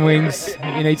of chicken wings.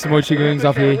 You need some more chicken wings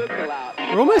up here.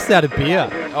 We're almost out of beer.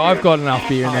 Oh, I've got enough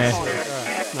beer in there.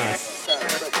 Nice.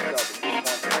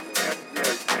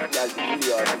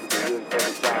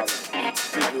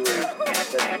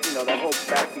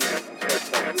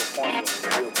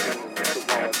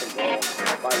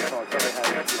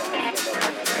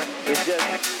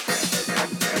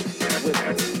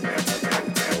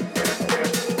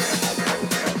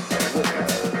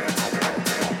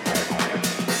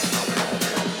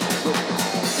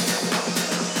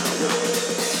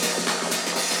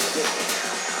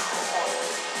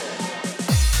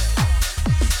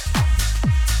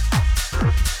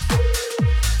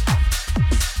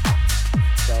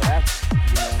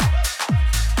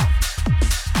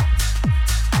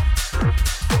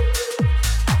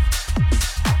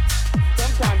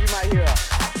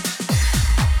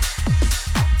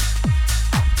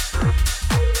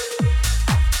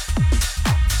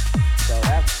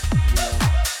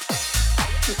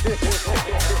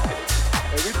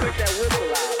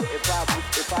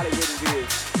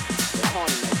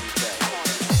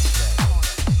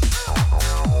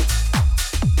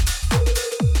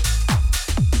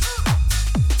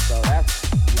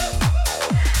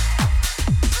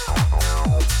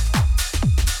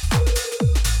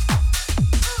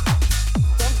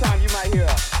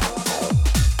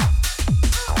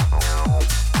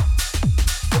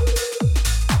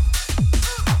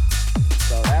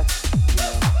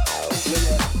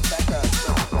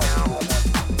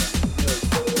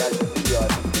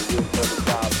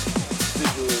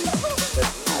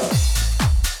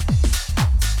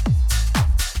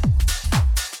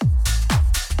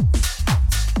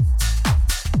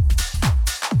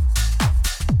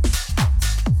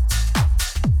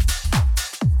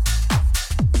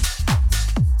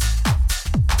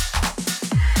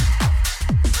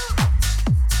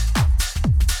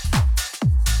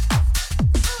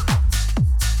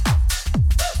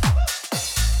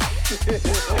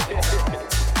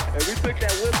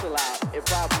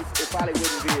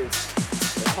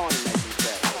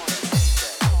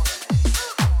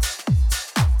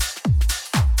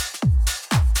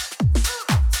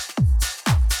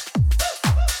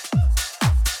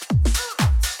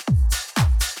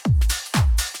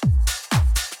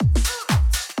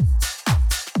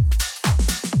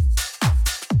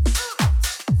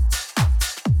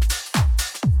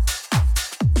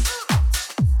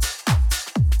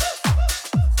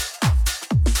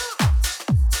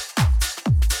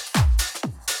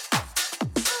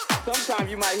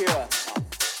 You might hear us.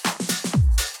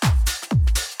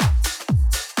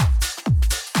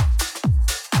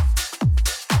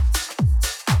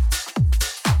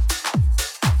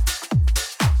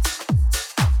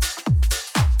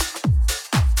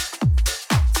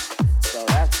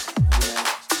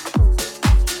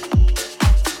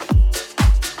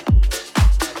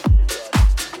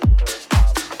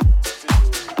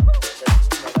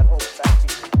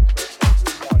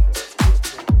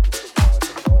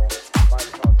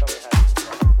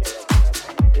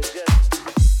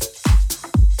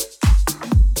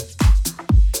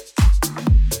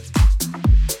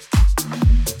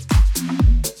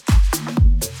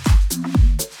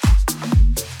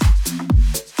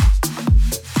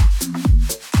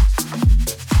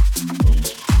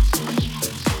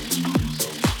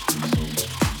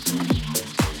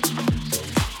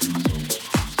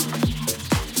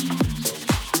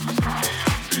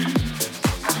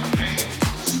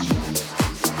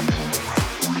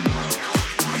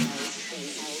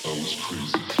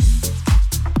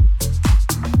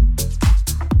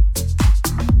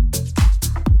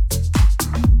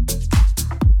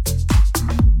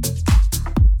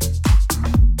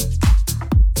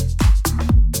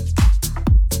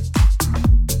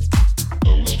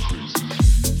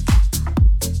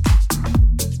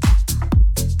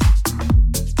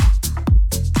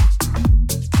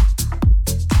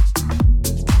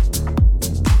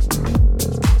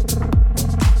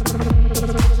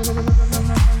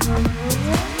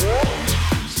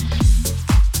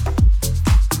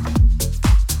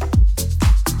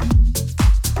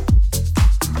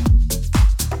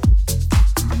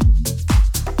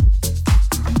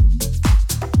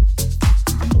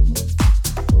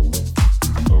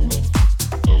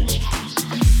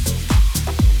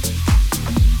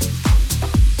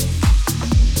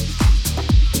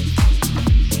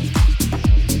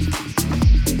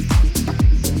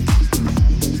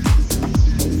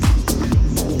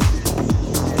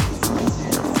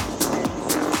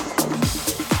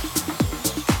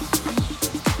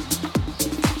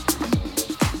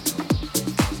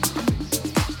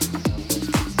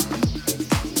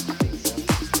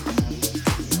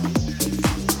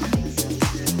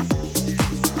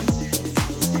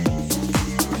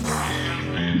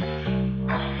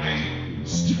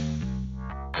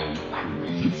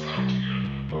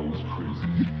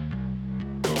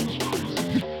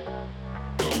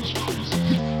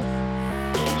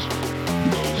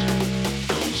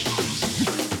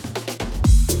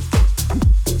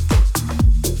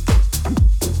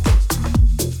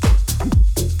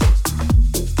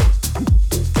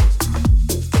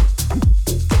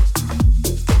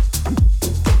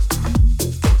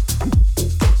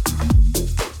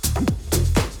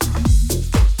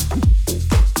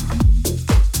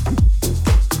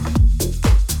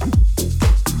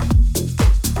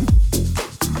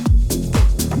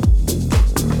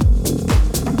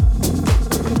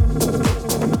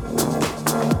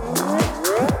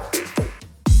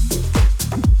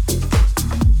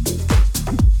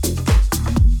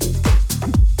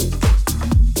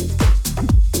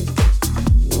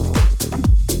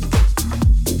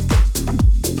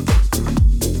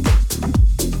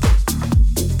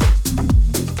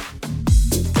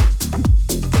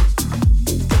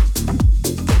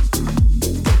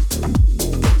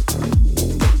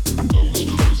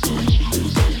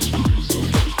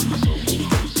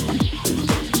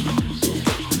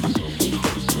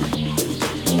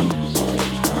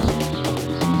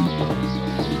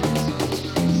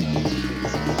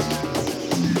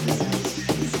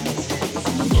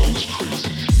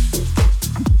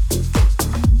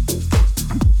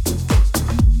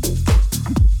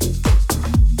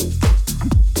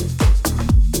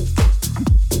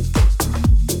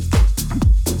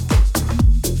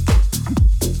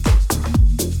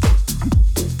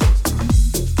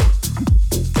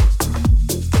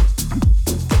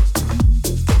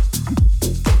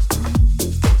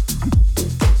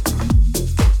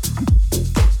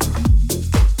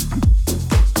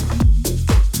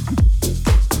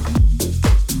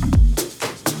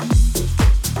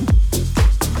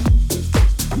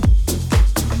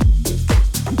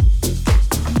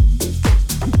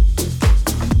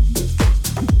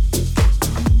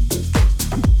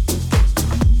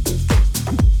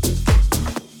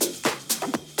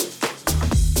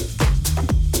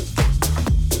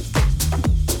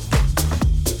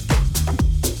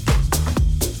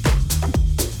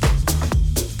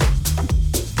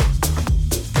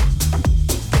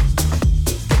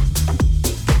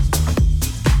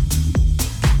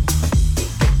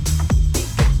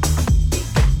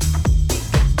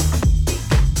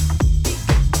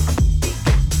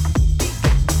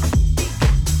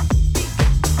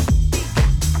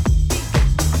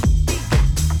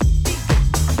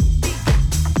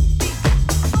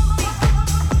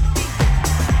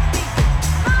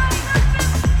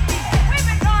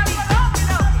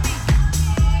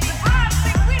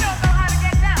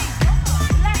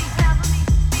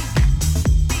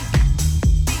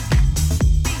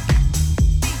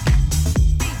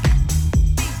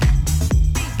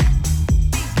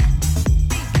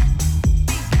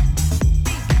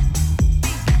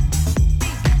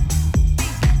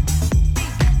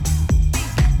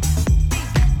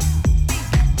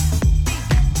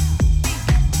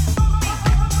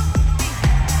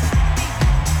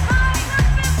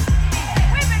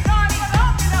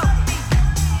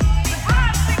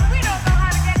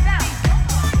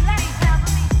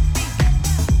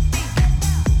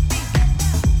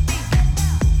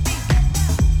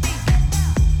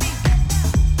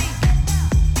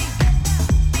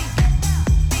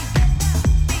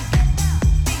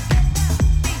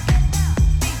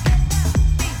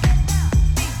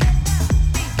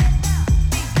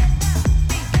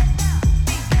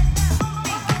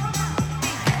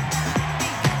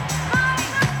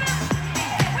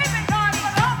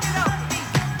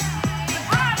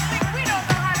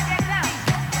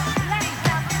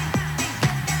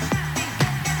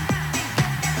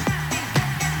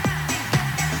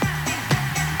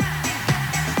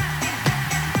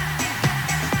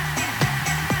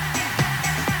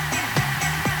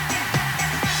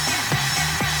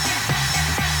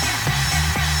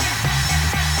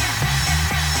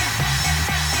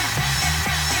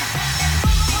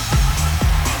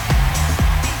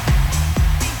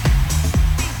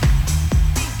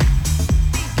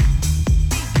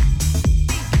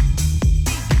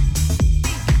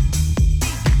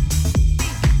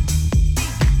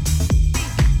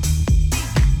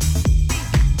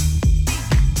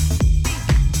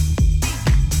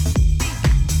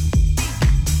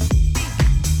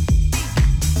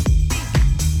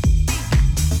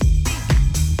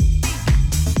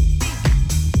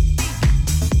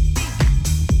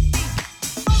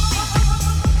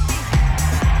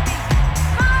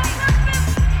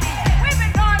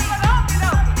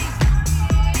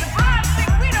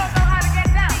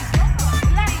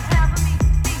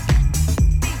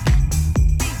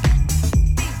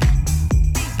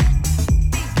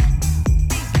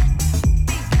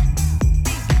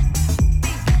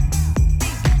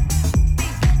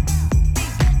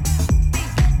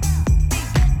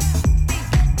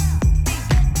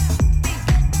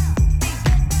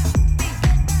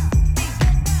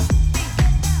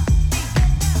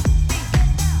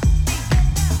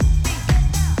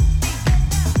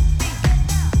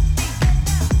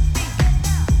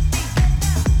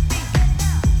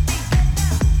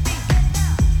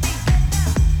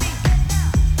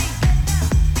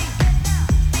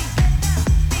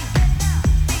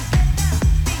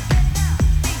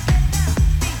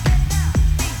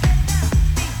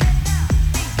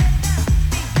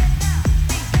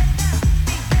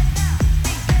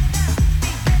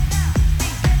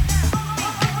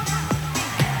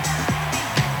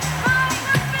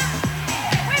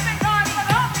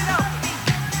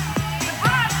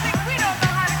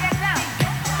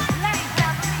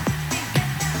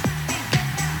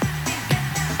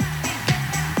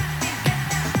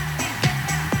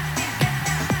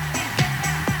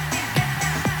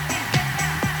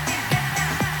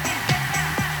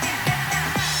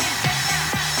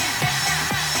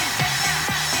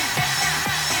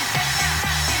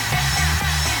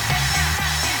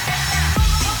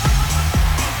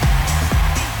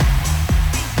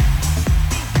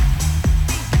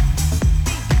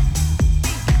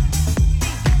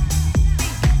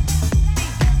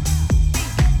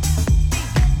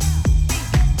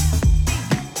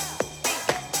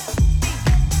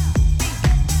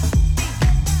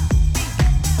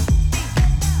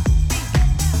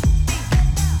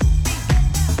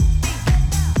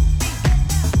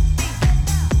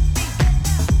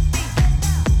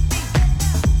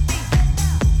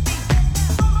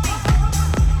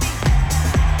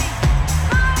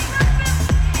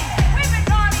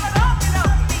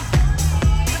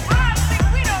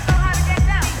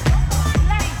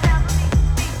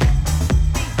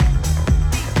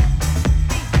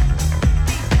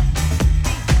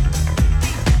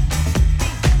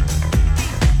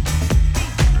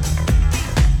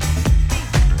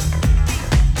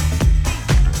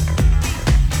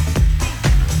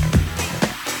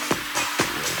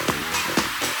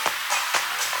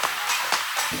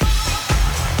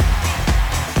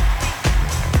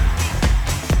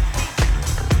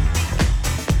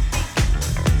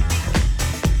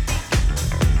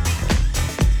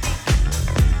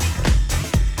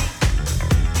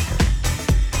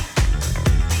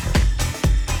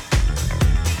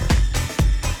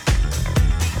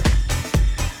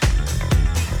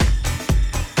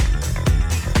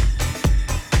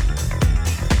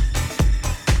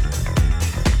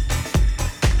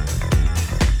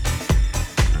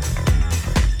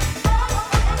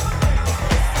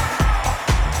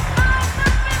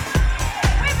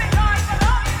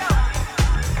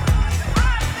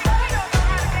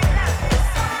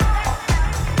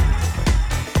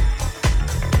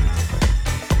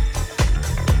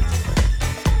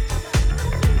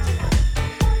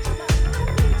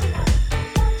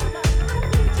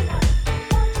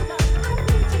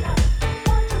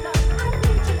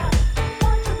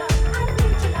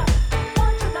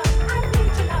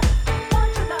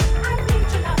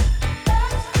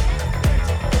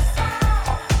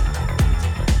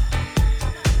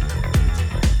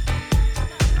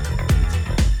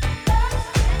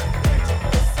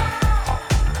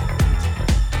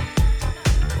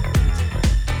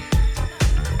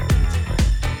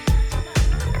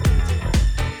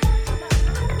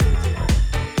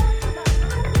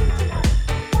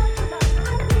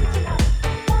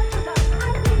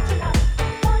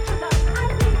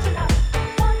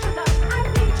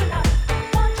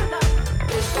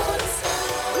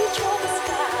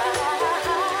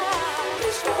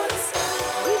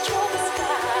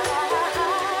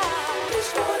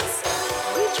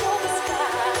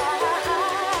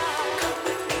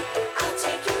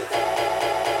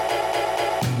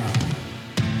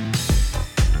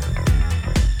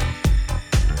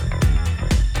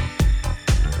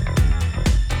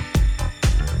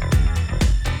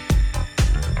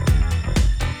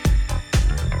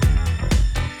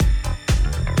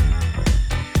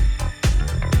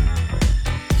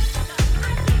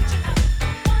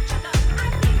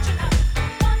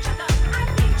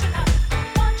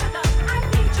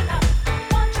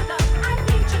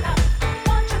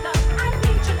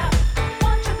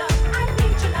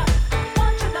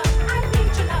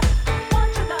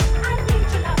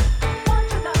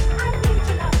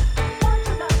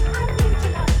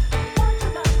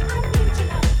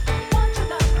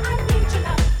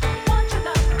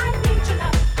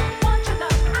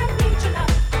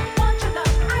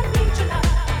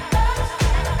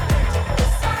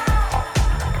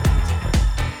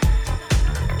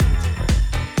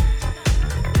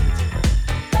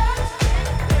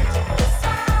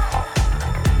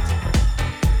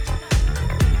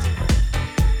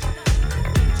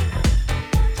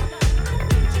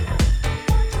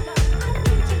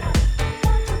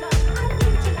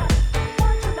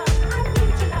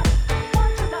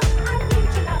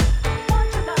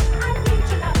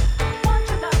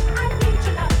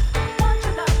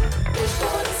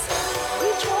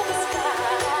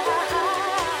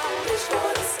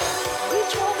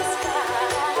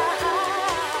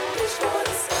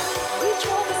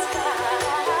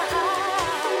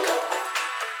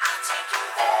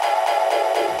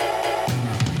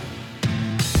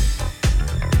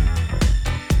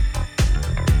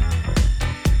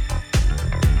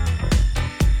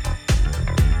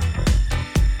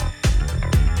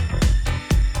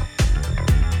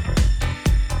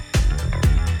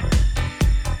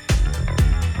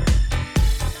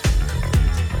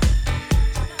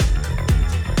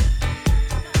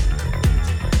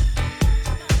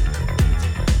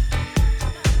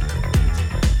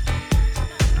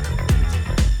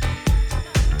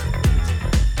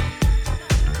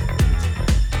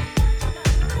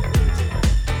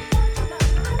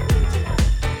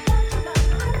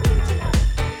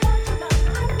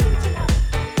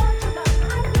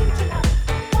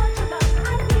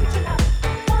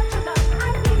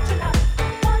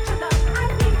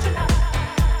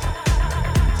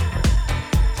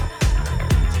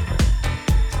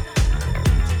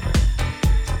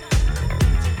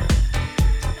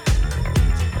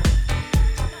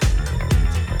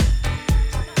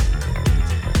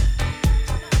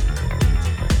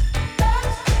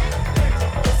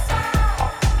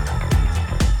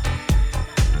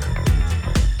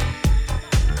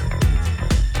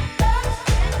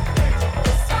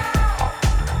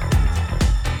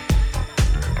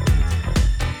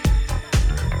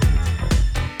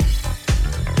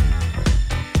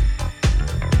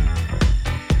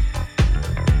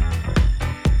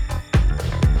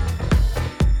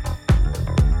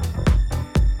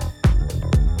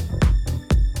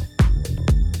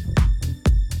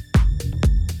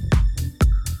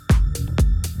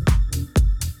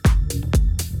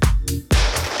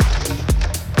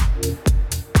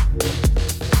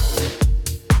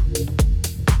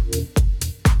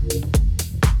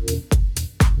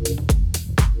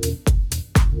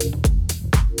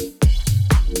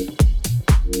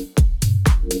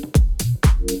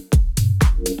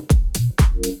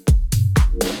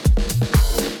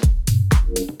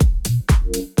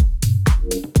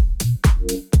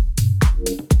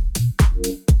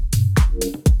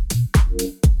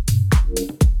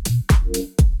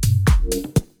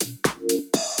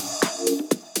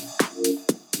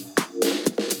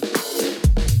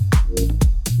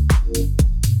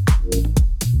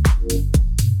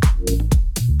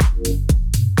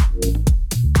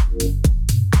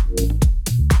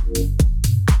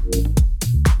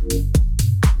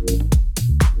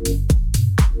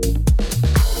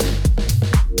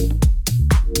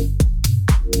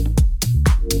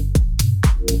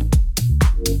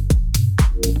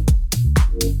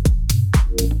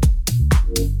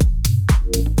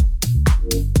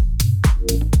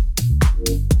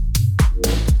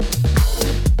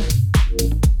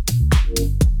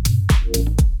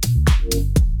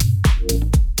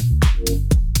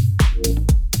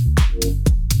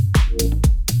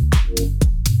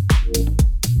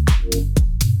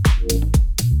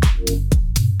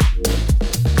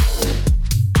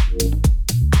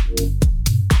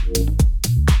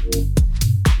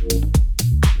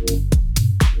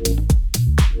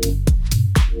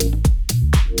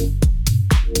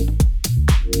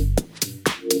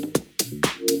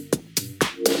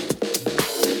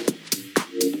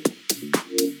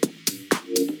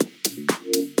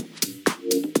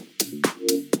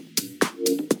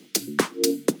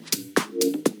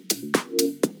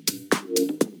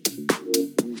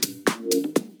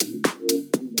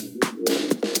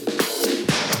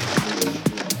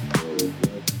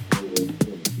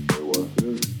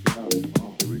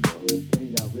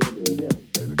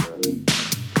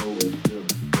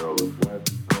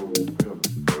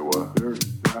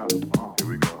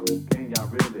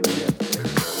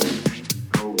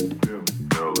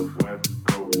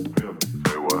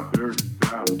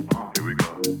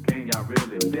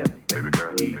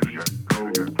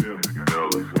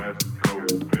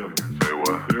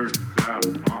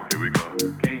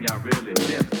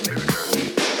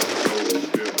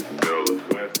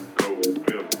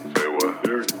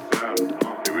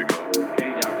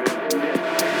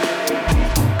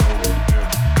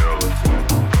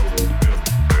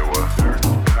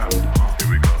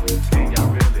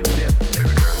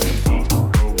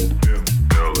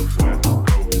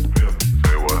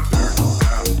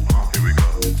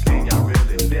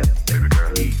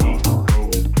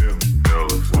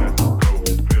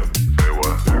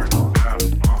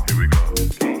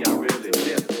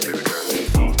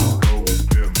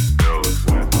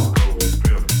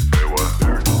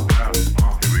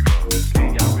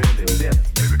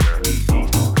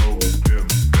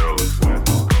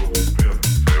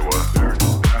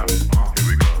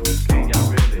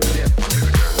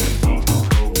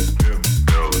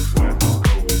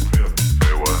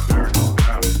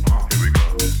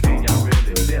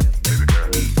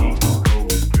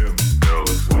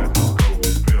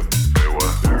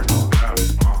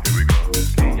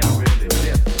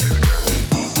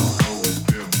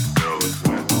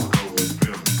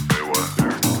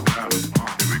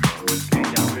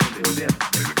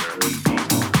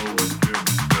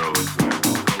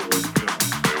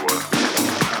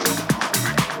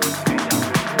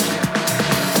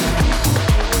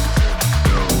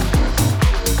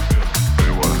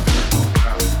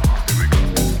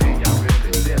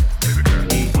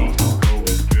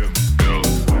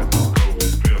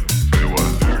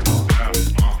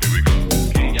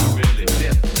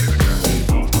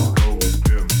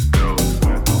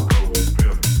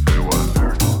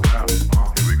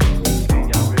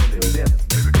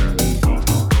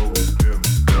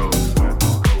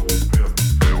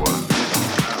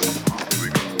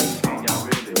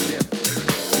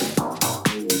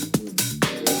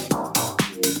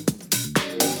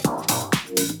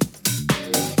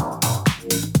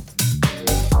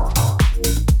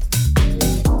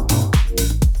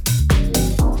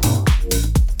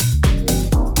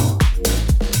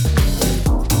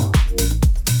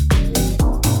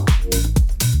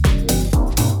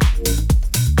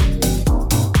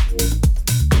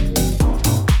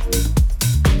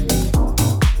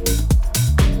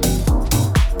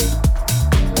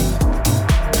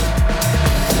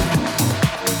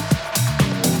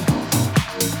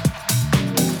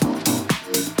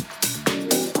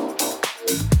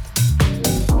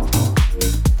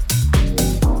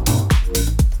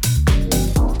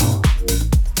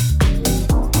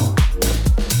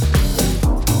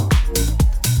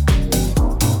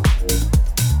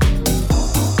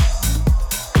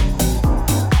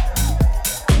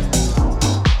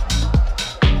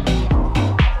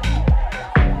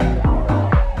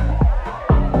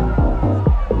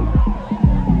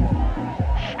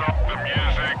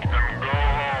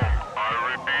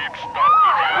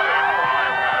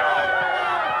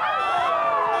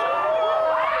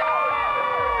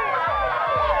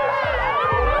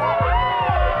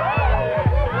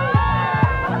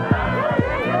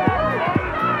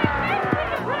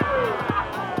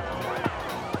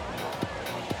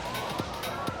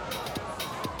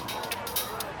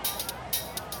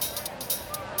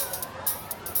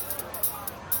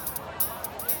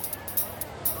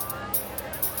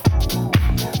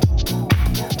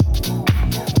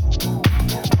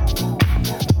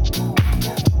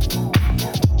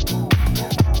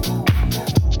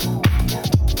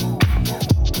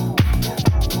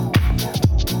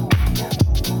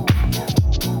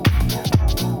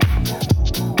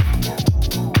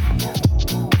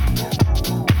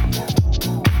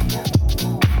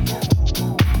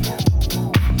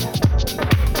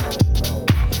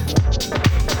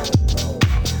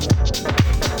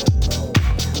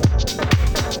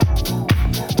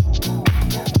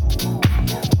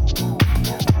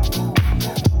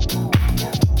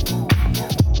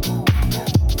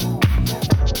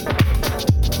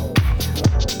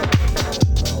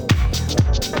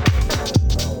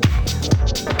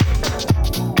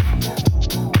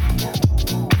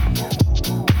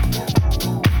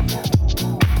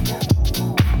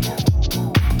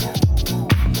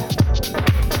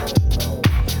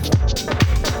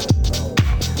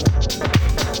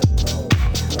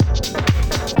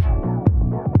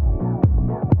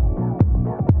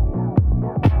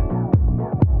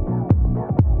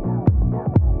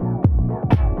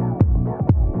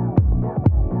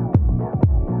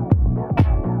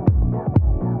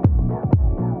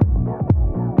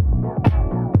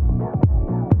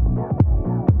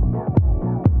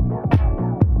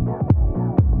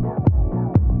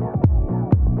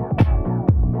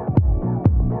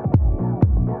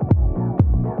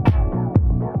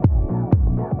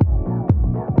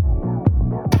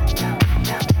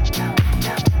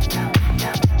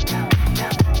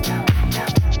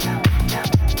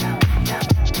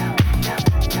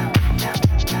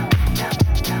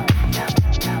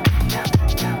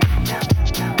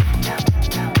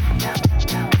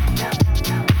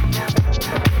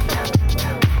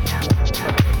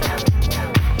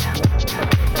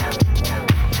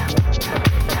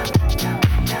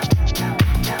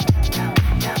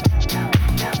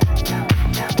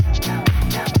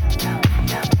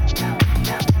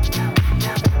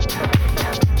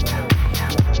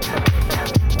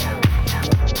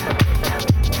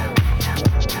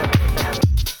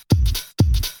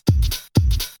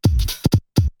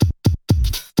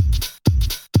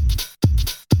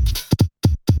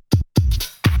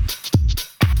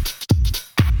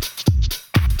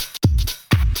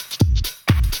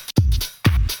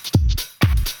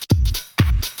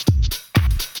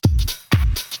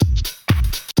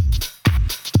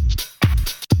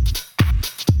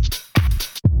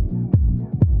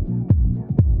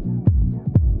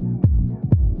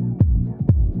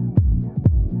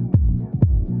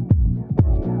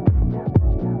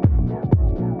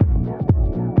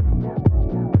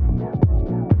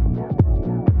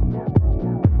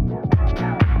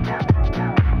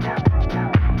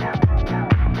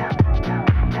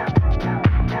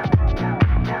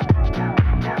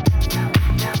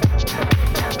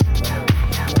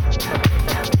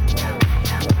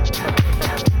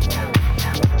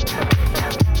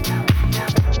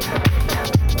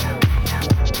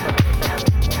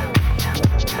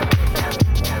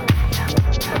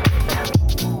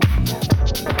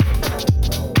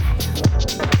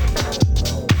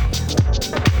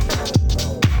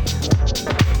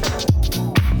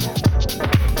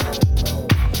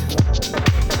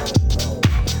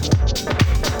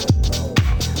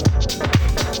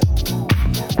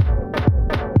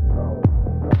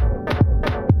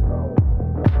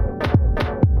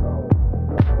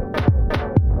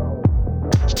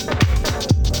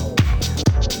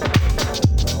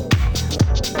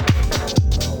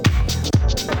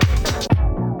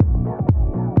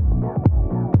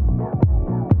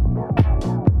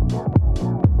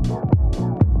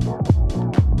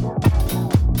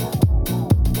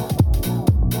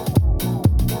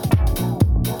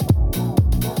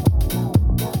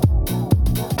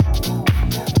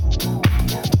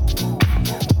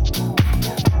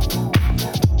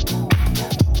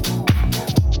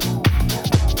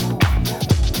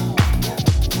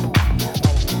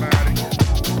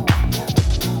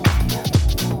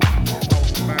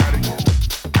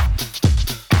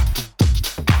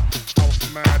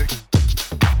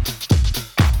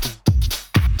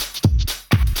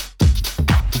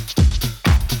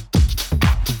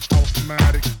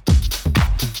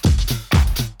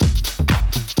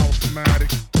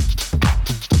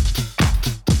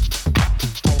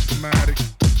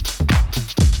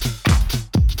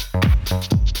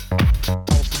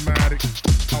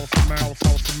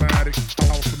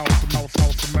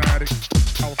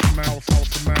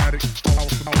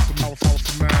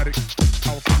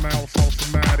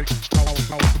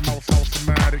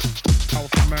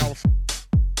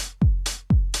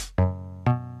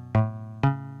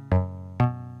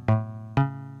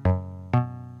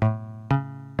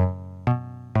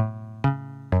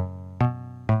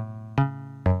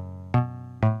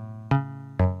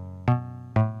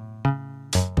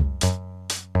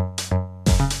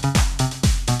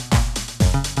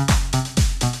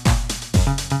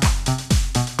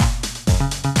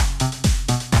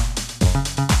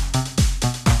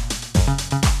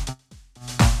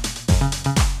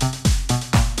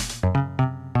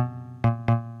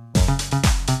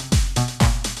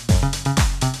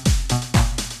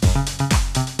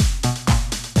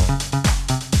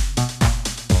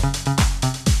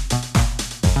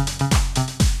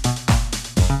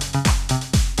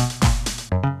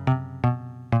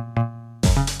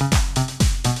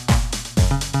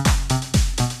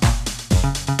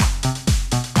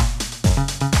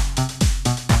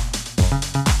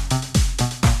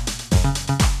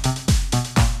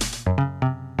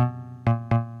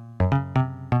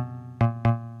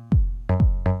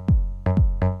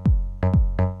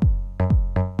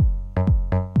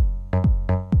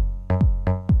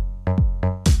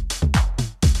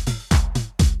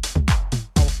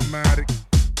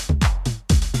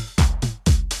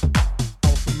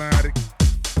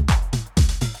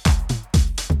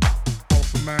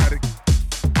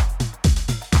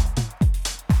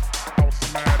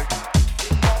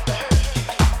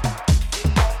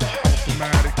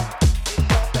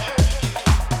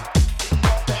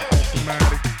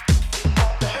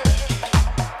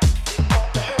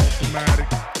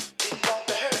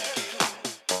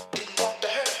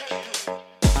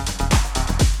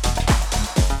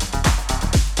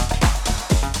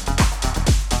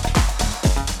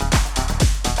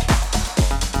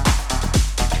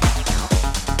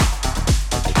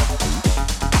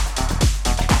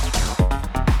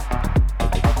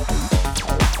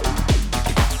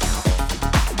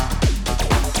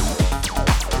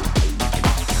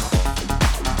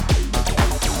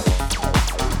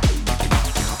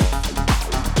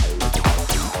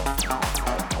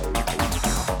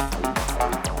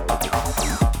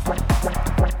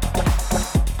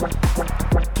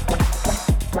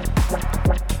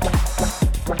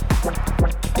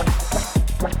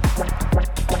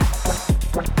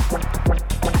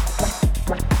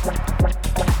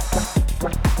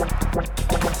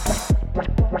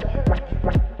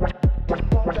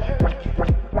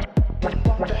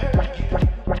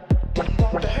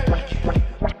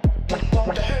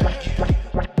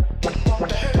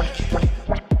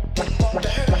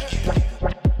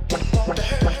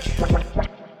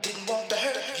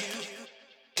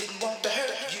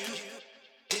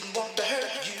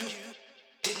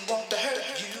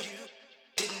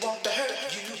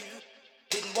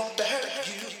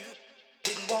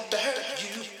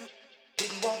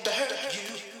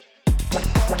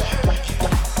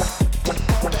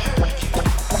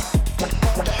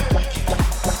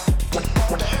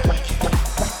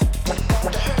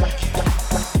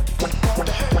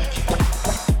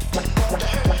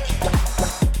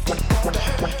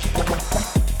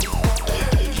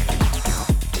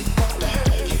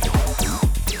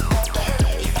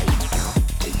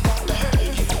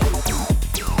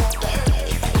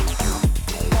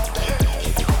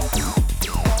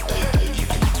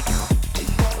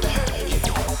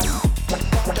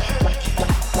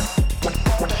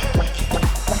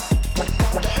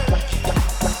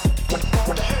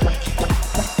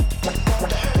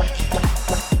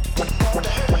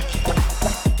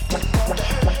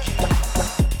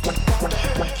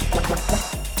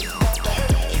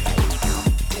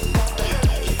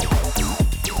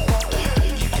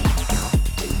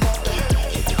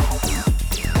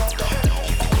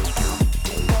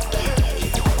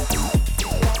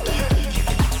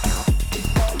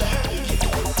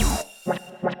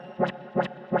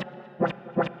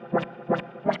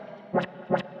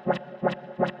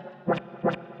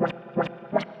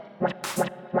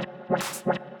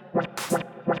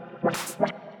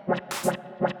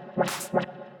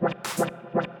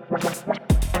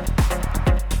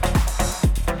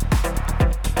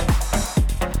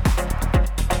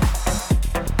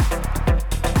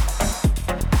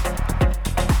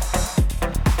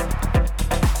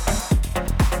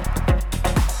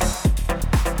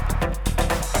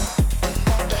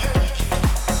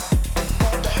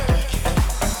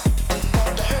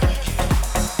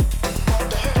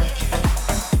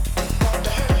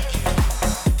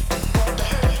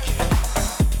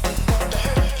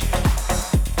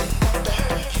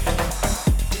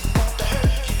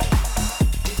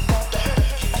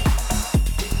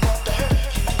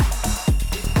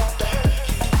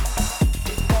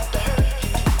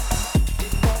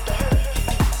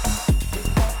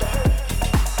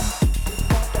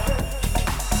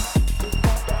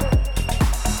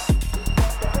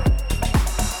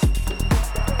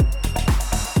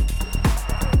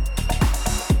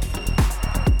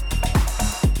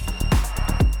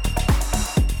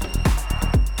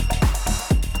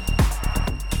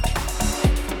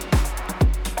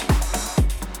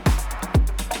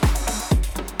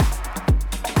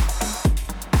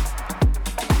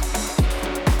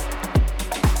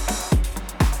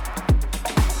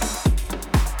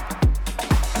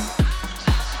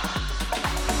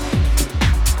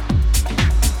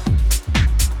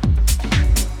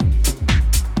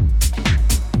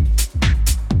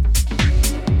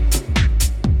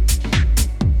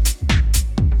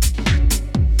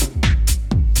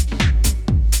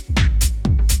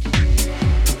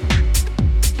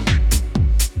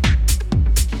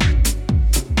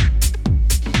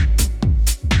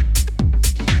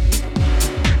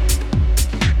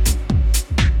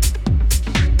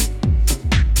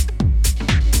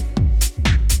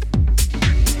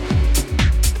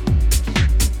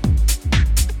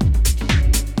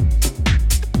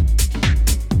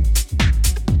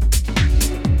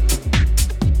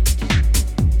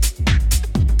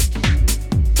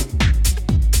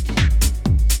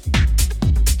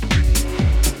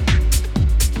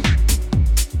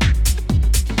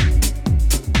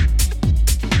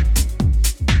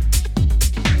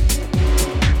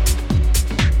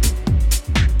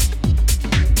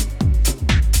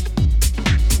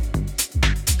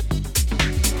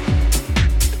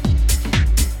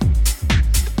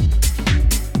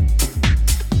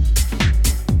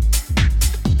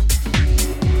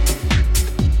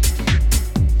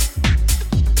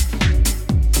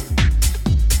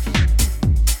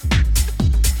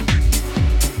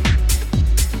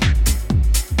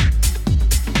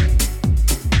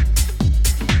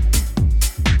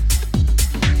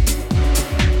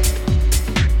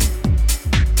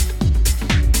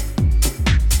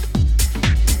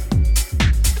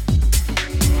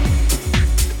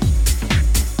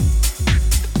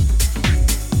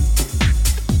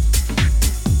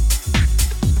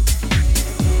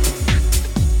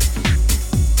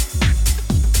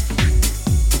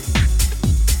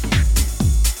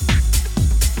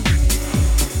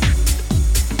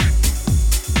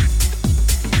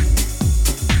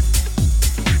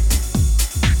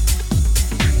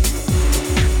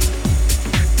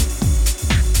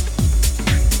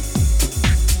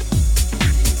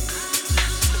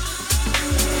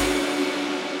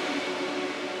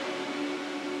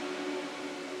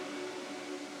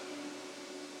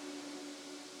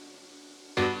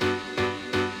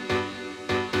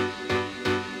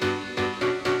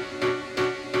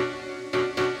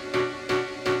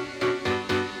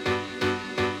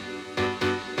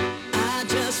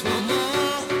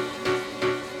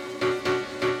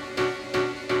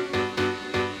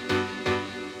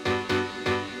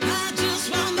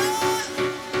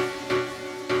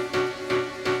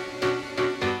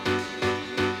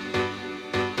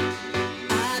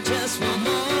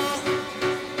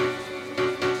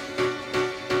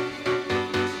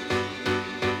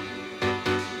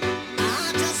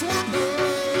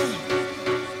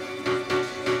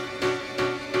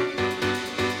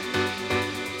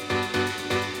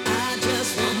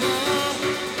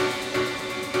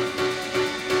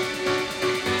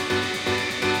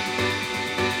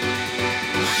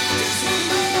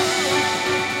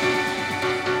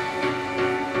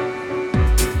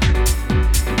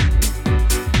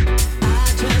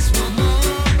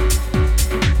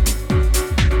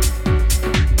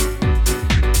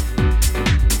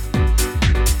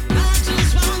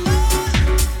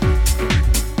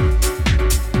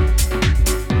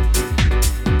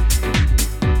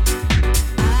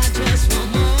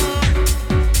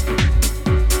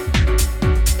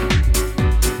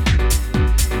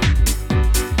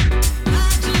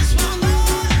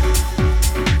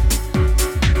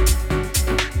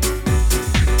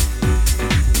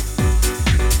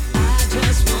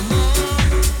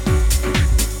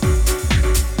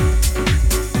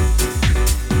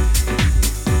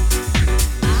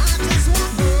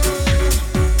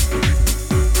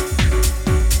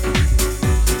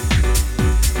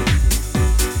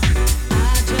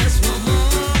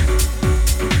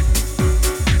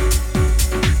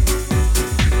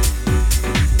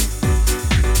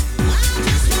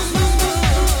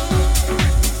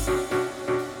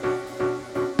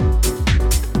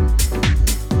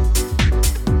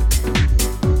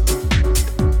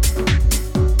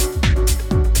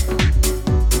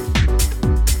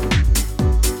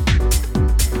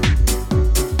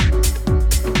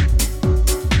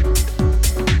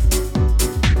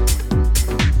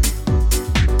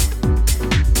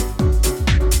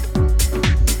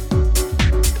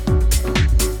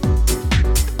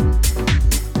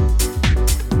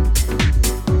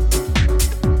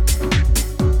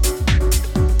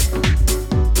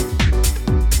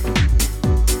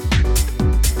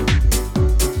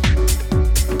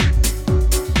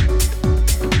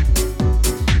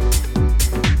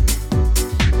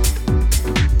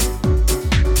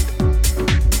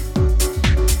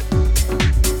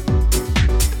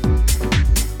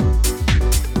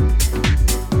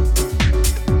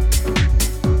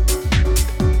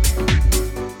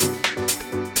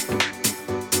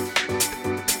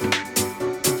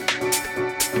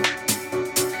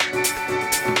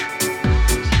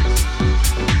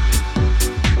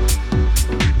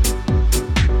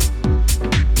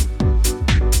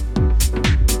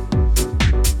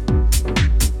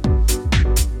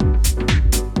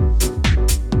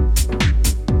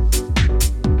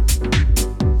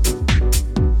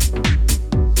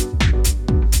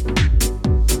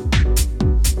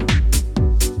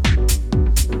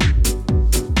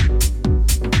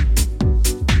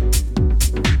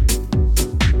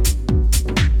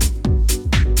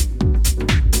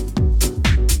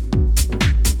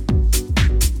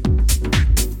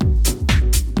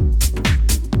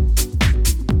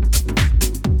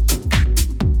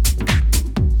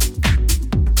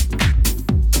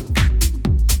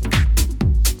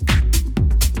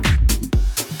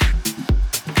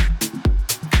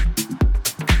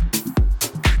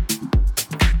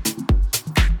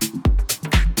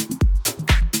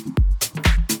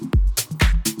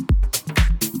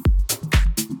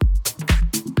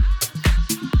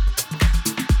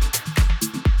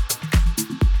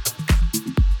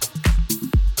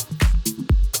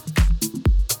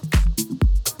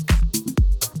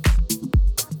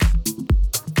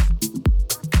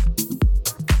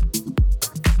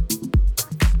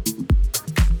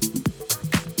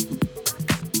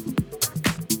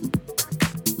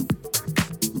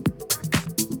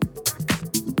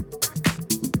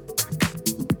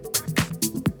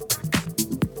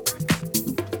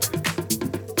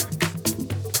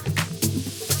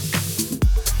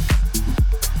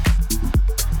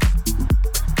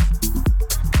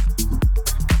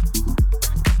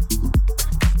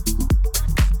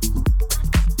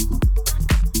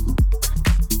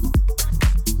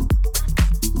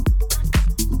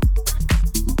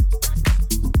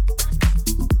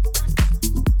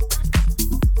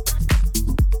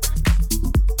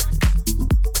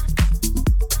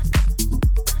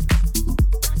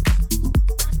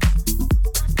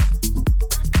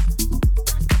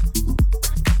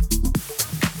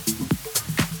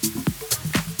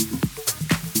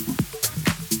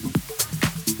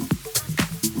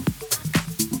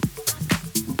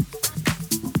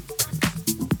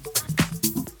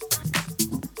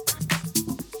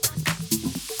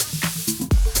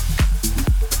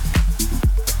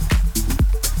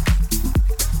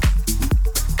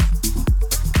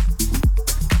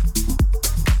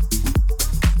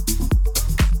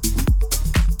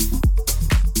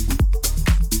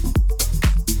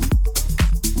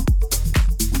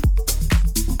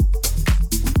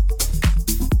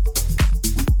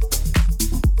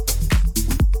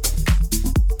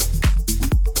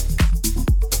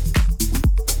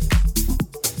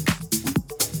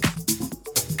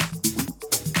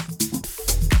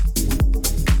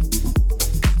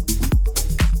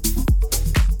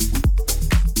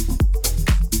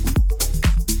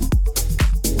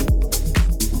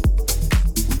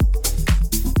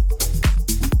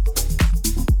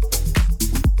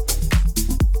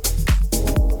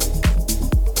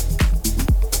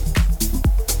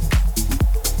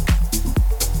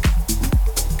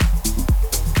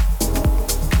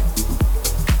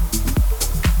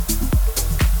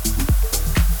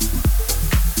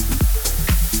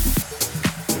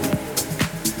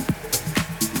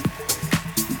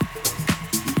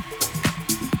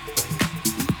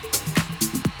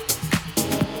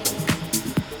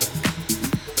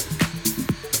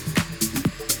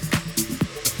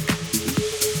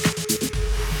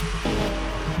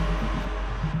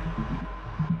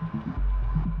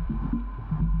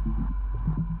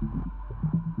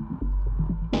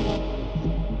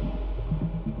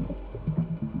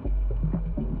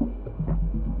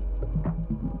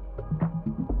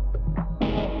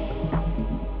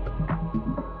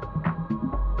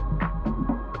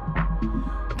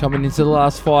 Coming into the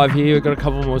last 5 here. We've got a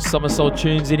couple more Somersault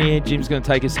tunes in here. Jim's going to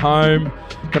take us home.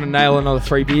 Going to nail another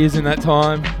 3 beers in that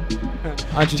time.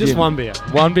 Aren't you, Just Jim? 1 beer.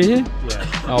 1 beer?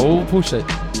 Yeah. Oh, we'll push it.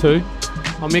 2?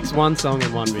 I'll mix 1 song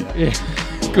and 1 beer.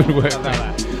 Yeah. Good work, How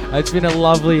about mate. that? It's been a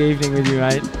lovely evening with you,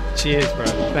 mate. Cheers, bro.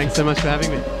 Thanks so much for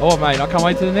having me. Oh, mate, I can't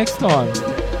wait till the next time.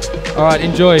 All right,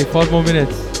 enjoy. 5 more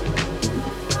minutes.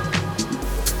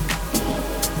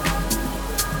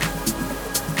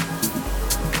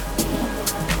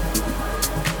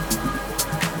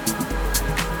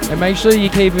 And make sure you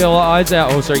keep your ears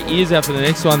out for the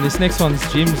next one. This next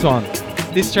one's Jim's one.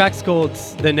 This track's called,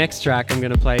 the next track I'm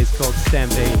going to play is called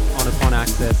Stampede on Upon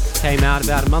Access. Came out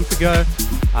about a month ago.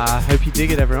 Hope you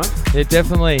dig it, everyone. Yeah,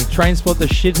 definitely. Train spot the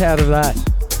shit out of that.